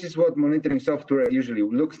 This is what monitoring software usually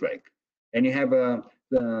looks like, and you have a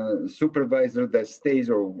supervisor that stays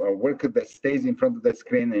or a worker that stays in front of the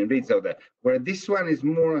screen and reads all that. Where this one is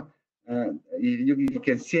more, you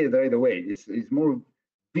can see it right away. It's more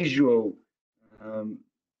visual.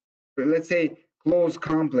 Let's say closed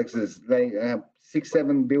complexes like 6,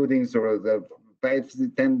 7 buildings or the 5,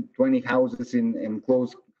 10, 20 houses in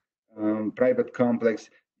closed private complex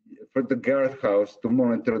for the guardhouse to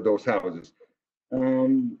monitor those houses.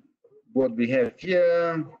 What we have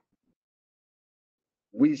here.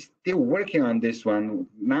 We're still working on this one.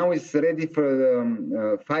 Now it's ready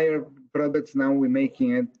for fire products. Now we're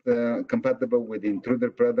making it compatible with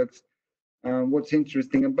intruder products. What's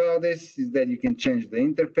interesting about this is that you can change the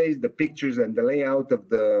interface, the pictures, and the layout of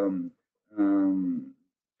the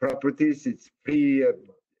properties. It's free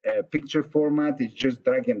picture format. It's just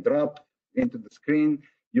drag and drop into the screen.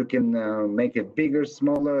 You can make it bigger,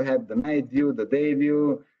 smaller, have the night view, the day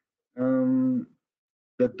view.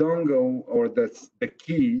 The dongle or the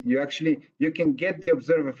key, you can get the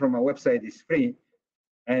observer from our website. Is free,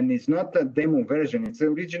 and it's not a demo version. It's the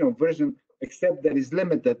original version, except that it's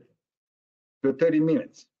limited to 30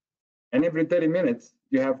 minutes. And every 30 minutes,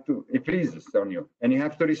 it freezes on you, and you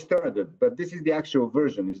have to restart it. But this is the actual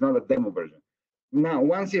version. It's not a demo version. Now,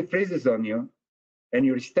 once it freezes on you, and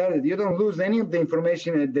you restart it, you don't lose any of the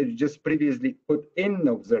information that you just previously put in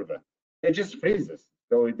the observer. It just freezes.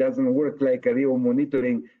 So it doesn't work like a real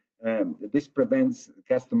monitoring. This prevents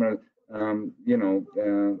customer,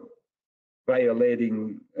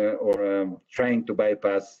 violating or trying to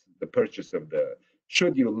bypass the purchase of the.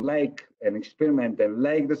 Should you like an experiment and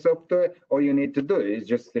like the software, all you need to do is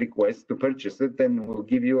just request to purchase it, and we'll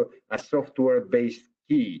give you a software-based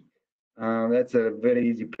key. That's a very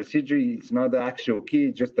easy procedure. It's not the actual key,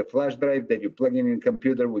 it's just a flash drive that you plug in your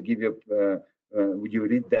computer. Will give you you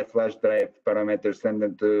read that flash drive parameters, send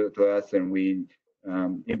them to us, and we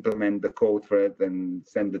implement the code for it and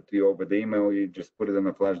send it to you over the email. You just put it on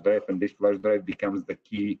a flash drive, and this flash drive becomes the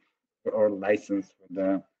key or license for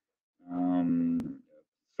the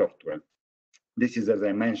software. This is, as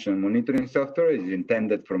I mentioned, monitoring software is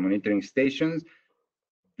intended for monitoring stations.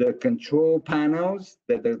 The control panels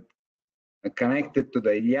that are connected to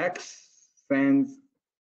the EX sends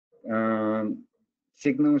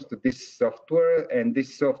signals to this software, and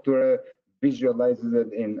this software visualizes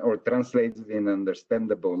it in or translates it in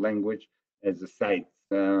understandable language as a site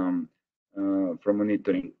for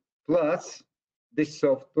monitoring. Plus, this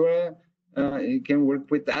software it can work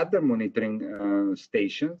with other monitoring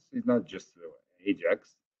stations. It's not just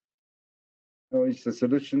Ajax. So it's a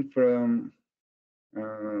solution for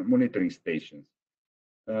monitoring stations.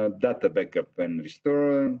 Data backup and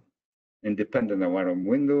restore, independent alarm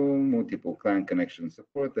window, multiple client connection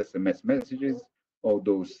support, SMS messages, all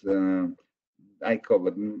those I call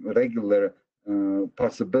it regular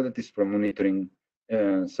possibilities for monitoring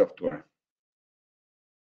software.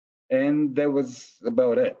 And that was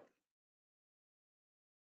about it.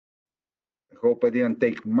 I hope I didn't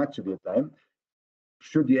take much of your time.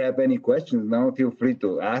 Should you have any questions now, feel free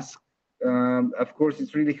to ask. Of course,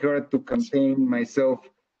 it's really hard to contain myself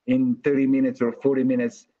in 30 minutes or 40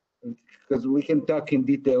 minutes because we can talk in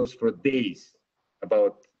details for days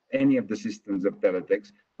about any of the systems of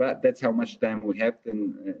Teletek, but that's how much time we have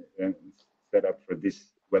to set up for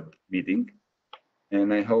this web meeting.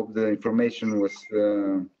 And I hope the information was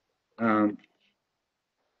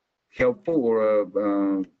helpful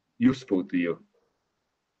or useful to you.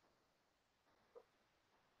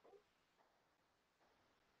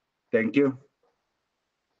 Thank you.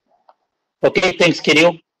 Okay, thanks,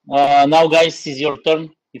 Kirill. Now, guys, it's your turn.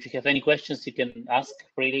 If you have any questions, you can ask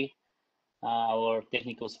freely. Our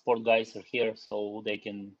technical support guys are here, so they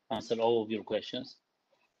can answer all of your questions.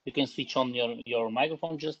 You can switch on your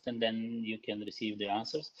microphone just, and then you can receive the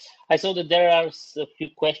answers. I saw that there are a few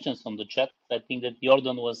questions on the chat. I think that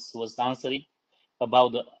Jordan was answering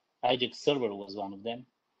about the Ajax server was one of them.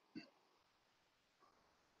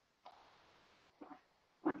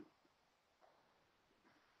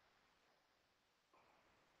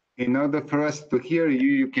 In order for us to hear you,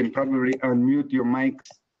 you can probably unmute your mics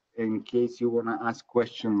in case you want to ask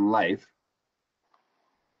question live.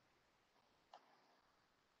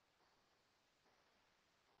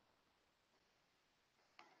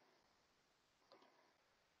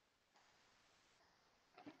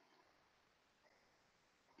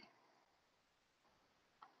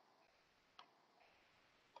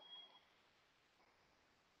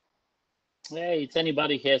 Hey, if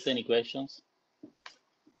anybody has any questions.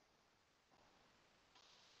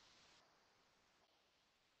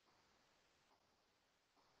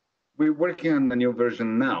 We're working on the new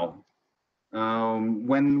version now.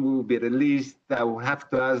 When will be released, I will have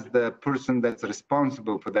to ask the person that's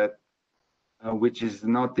responsible for that, which is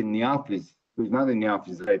not in the office. Who's not in the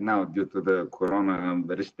office right now due to the corona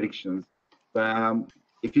restrictions. But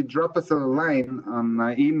if you drop us a line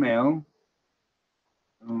on email,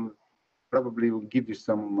 probably will give you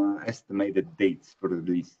some estimated dates for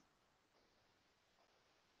release.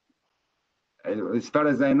 As far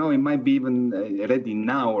as I know, it might be even ready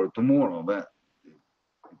now or tomorrow, but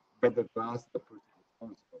better to ask the person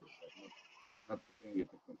responsible, not to bring you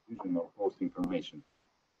to confusion or false information.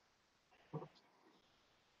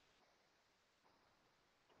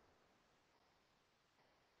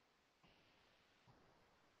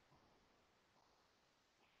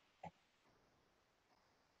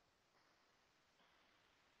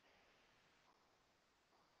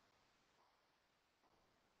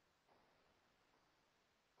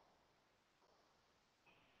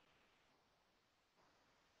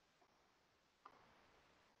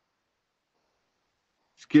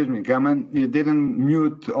 Excuse me, Gaman, you didn't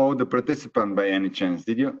mute all the participants by any chance,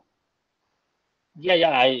 did you? Yeah,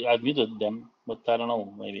 I muted them, but I don't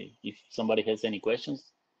know, maybe if somebody has any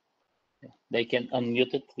questions, they can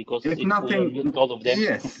unmute it because if nothing, we unmute all of them.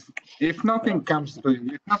 Yes, if nothing comes to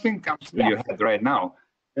your head right now,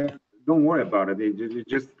 don't worry about it. You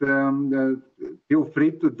just feel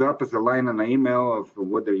free to drop us a line on an email of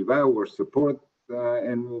whether you eval or support,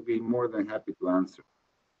 and we'll be more than happy to answer.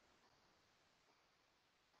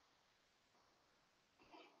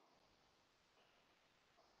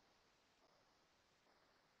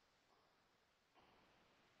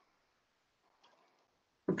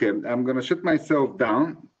 Okay, I'm going to shut myself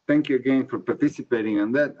down. Thank you again for participating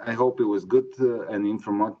on that. I hope it was good and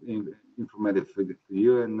informative for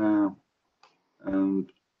you, and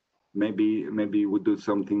maybe we'll do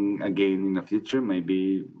something again in the future.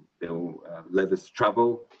 Maybe they'll let us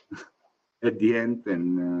travel at the end,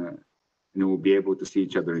 and we'll be able to see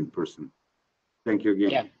each other in person. Thank you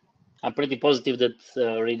again. Yeah, I'm pretty positive that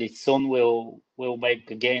really soon we'll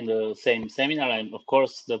make again the same seminar, and of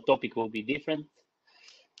course the topic will be different.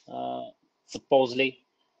 Supposedly,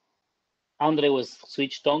 Andre was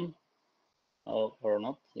switched on, or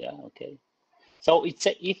not? Yeah, okay. So it's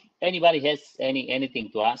if anybody has anything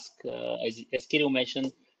to ask, as Kirill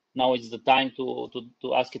mentioned, now is the time to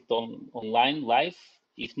ask it online live.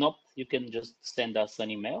 If not, you can just send us an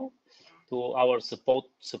email to our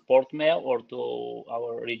support mail or to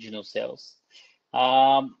our regional sales.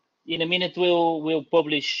 In a minute, we'll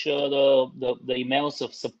publish the emails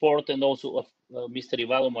of support and also of Mr.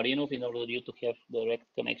 Ivalo Marinov in order you to have direct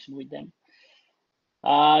connection with them.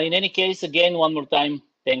 In any case, again, one more time,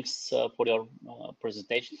 thanks for your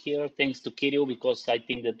presentation here. Thanks to Kirill, because I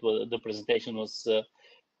think that the presentation was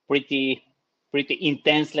pretty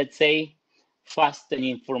intense, let's say, fast and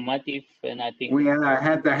informative. And I think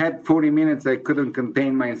I had 40 minutes. I couldn't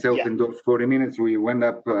contain myself Yeah. in those 40 minutes. We went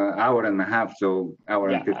up hour and a half, so hour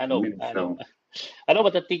and 15 minutes. I know,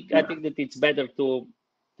 but I think that it's better to,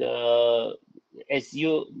 as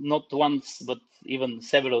you not once but even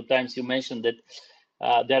several times you mentioned that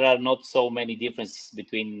there are not so many differences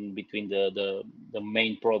between the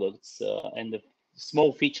main products, and the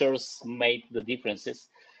small features make the differences.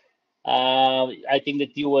 I think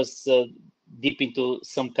that you was deep into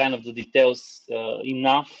some kind of the details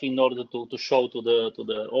enough in order to show to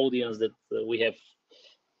the audience that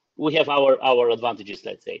we have our advantages,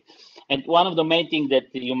 let's say. And one of the main things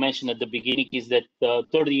that you mentioned at the beginning is that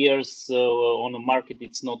 30 years on the market,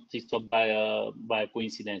 it's not by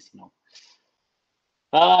coincidence, you know.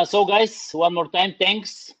 So guys, one more time,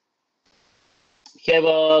 thanks. Have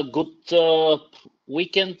a good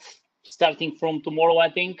weekend starting from tomorrow, I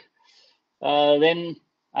think. Then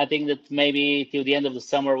I think that maybe till the end of the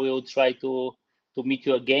summer we will try to meet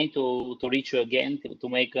you again, to reach you again, to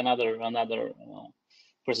make another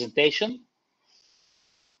presentation.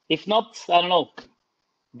 If not, I don't know.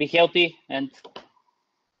 Be healthy and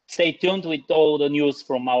stay tuned with all the news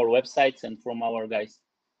from our websites and from our guys.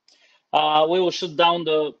 We will shut down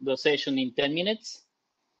the session in 10 minutes,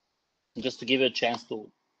 just to give you a chance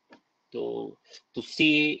to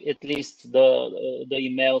see at least the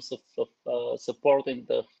emails of support and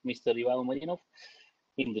Mr. Ivalo Marinov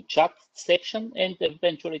in the chat section, and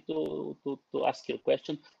eventually to ask your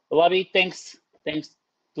question. Lavi, thanks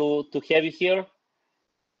to have you here.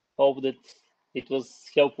 Hope that it was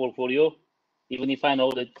helpful for you, even if I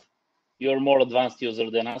know that you're more advanced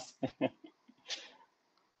user than us.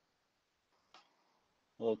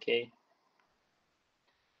 Okay.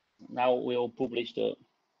 Now we'll publish the.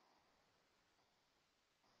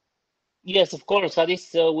 Yes, of course.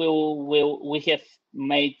 This we have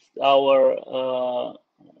made our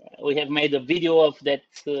we have made a video of that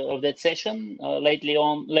session. Later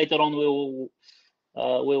on, we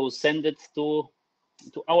will send it to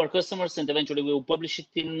our customers, and eventually we will publish it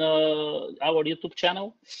in our YouTube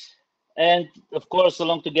channel. And of course,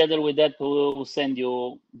 along together with that, we will send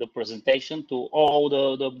you the presentation to all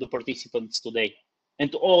the participants today,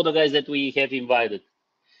 and to all the guys that we have invited.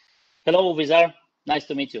 Hello, Vizar. Nice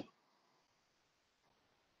to meet you.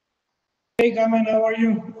 Hey, Gaman, how are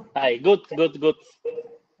you? Hi, good.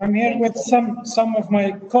 I'm here with some of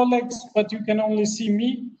my colleagues, but you can only see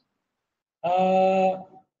me.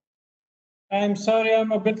 I'm sorry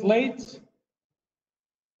I'm a bit late,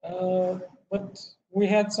 but we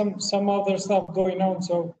had some other stuff going on,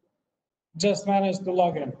 so just managed to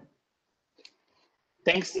log in.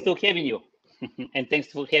 Thanks to having you, and thanks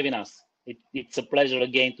for having us. It's a pleasure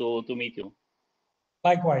again to meet you.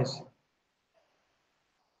 Likewise.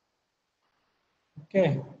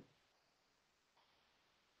 Okay.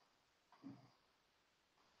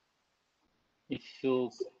 If you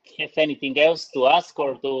have anything else to ask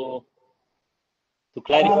or to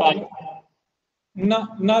clarify.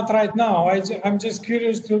 Not right now. I'm just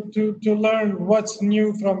curious to learn what's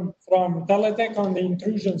new from Teletek on the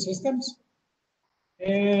intrusion systems,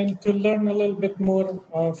 and to learn a little bit more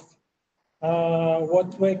of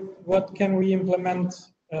what can we implement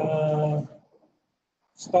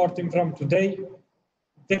starting from today,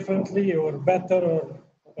 differently or better, or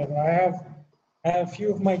whatever. I have a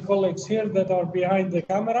few of my colleagues here that are behind the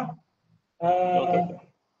camera. Okay.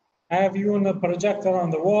 I have you on a projector on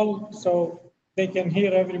the wall, so they can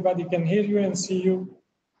hear, everybody can hear you and see you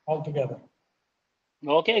all together.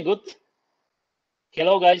 Okay, good.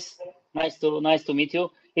 Hello, guys. Nice to meet you.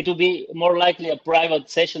 It will be more likely a private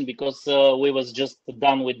session because we was just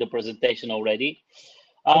done with the presentation already.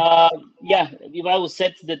 Yeah, I will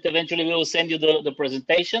set that eventually we will send you the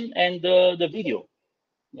presentation and the video.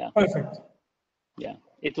 Yeah. Perfect. Yeah,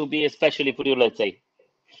 it will be especially for you, let's say.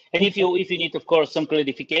 And if you need, of course, some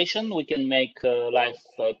clarification, we can make a live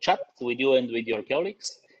chat with you and with your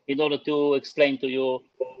colleagues in order to explain to you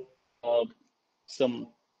some,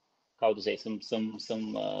 how to say, some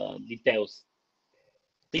details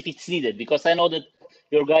if it's needed, because I know that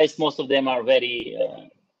your guys, most of them are very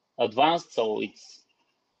advanced, so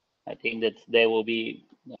I think that they will be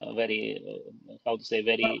very, how to say,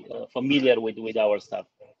 very familiar with our stuff.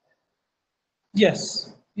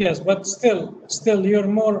 Yes, yes, but still, you're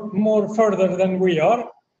more further than we are.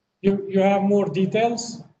 You have more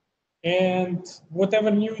details, and whatever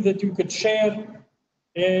new that you could share,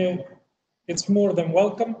 it's more than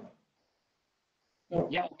welcome. So,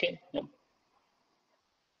 yeah. Okay. Yeah.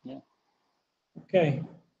 Yeah. Okay.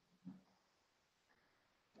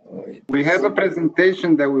 We have a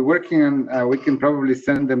presentation that we're working on. We can probably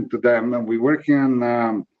send them to them. And we're working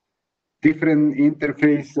on different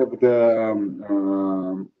interface of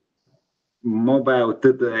the mobile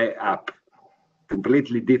to the app.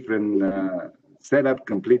 Completely different setup,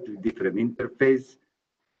 completely different interface.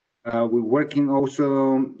 We're working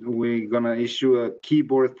also, we're gonna issue a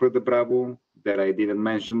keyboard for the Bravo that I didn't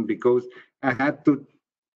mention because I had to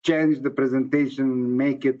change the presentation,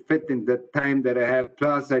 make it fit in the time that I have.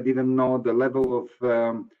 Plus, I didn't know the level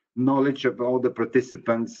of knowledge of all the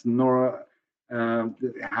participants, nor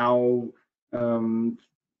how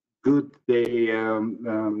good they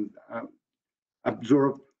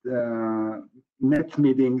absorb net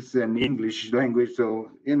meetings and English language.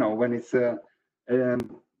 So, you know, when it's a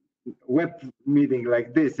web meeting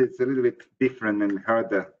like this, it's a little bit different and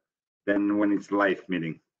harder than when it's live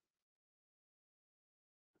meeting.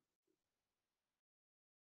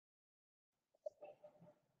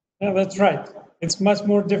 Yeah, that's right. It's much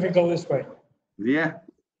more difficult this way. Yeah.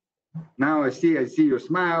 Now I see your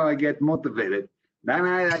smile, I get motivated. Then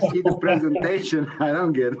I see the presentation, I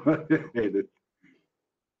don't get motivated.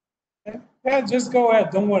 Yeah, just go ahead.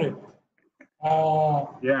 Don't worry.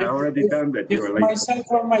 Yeah, already done that. If myself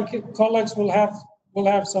or my colleagues will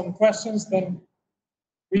have some questions, then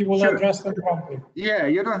we will address them promptly. Yeah,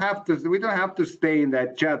 you don't have to. We don't have to stay in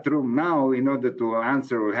that chat room now in order to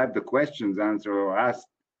answer or have the questions answered or ask.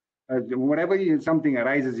 Whatever something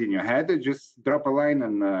arises in your head, just drop a line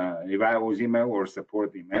on Ivao's email or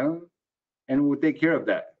support email, and we'll take care of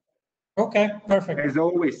that. Okay, perfect. As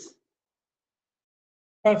always.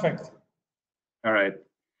 Perfect. All right.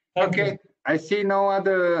 Thank okay. you. I see no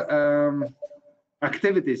other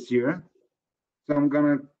activities here, so I'm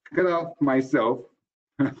gonna cut off myself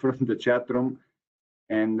from the chat room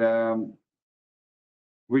and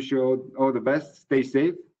wish you all the best. Stay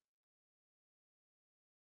safe.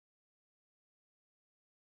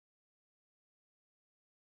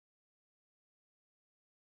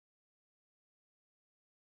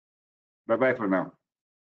 Bye-bye for now.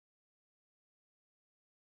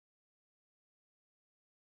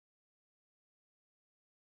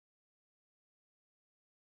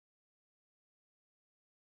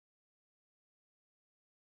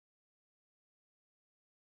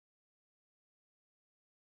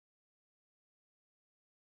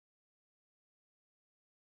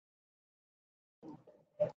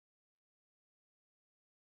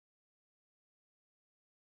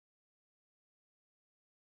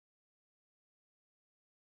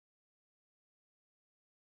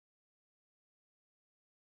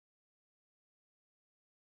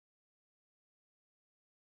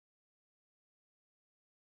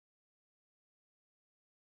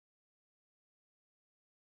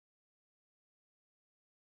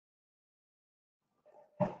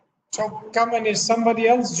 So, Kamen, is somebody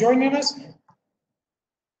else joining us?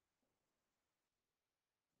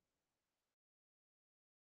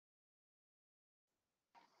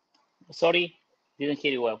 Sorry, didn't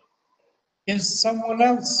hear you well. Is someone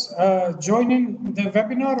else joining the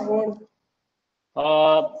webinar or?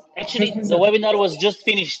 Actually, the webinar was just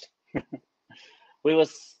finished. we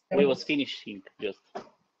was finishing just.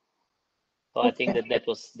 So I think that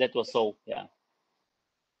was all. Yeah.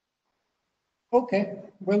 Okay,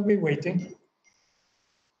 we'll be waiting.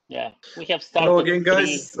 Yeah, we have started. Hello again,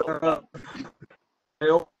 guys. I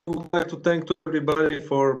would like to thank everybody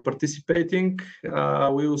for participating. We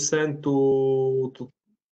will send to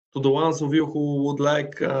the ones of you who would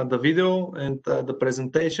like the video and the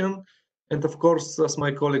presentation. And of course, as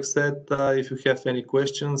my colleague said, if you have any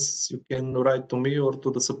questions, you can write to me or to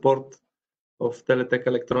the support of Teletek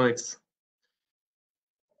Electronics.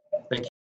 Thank you.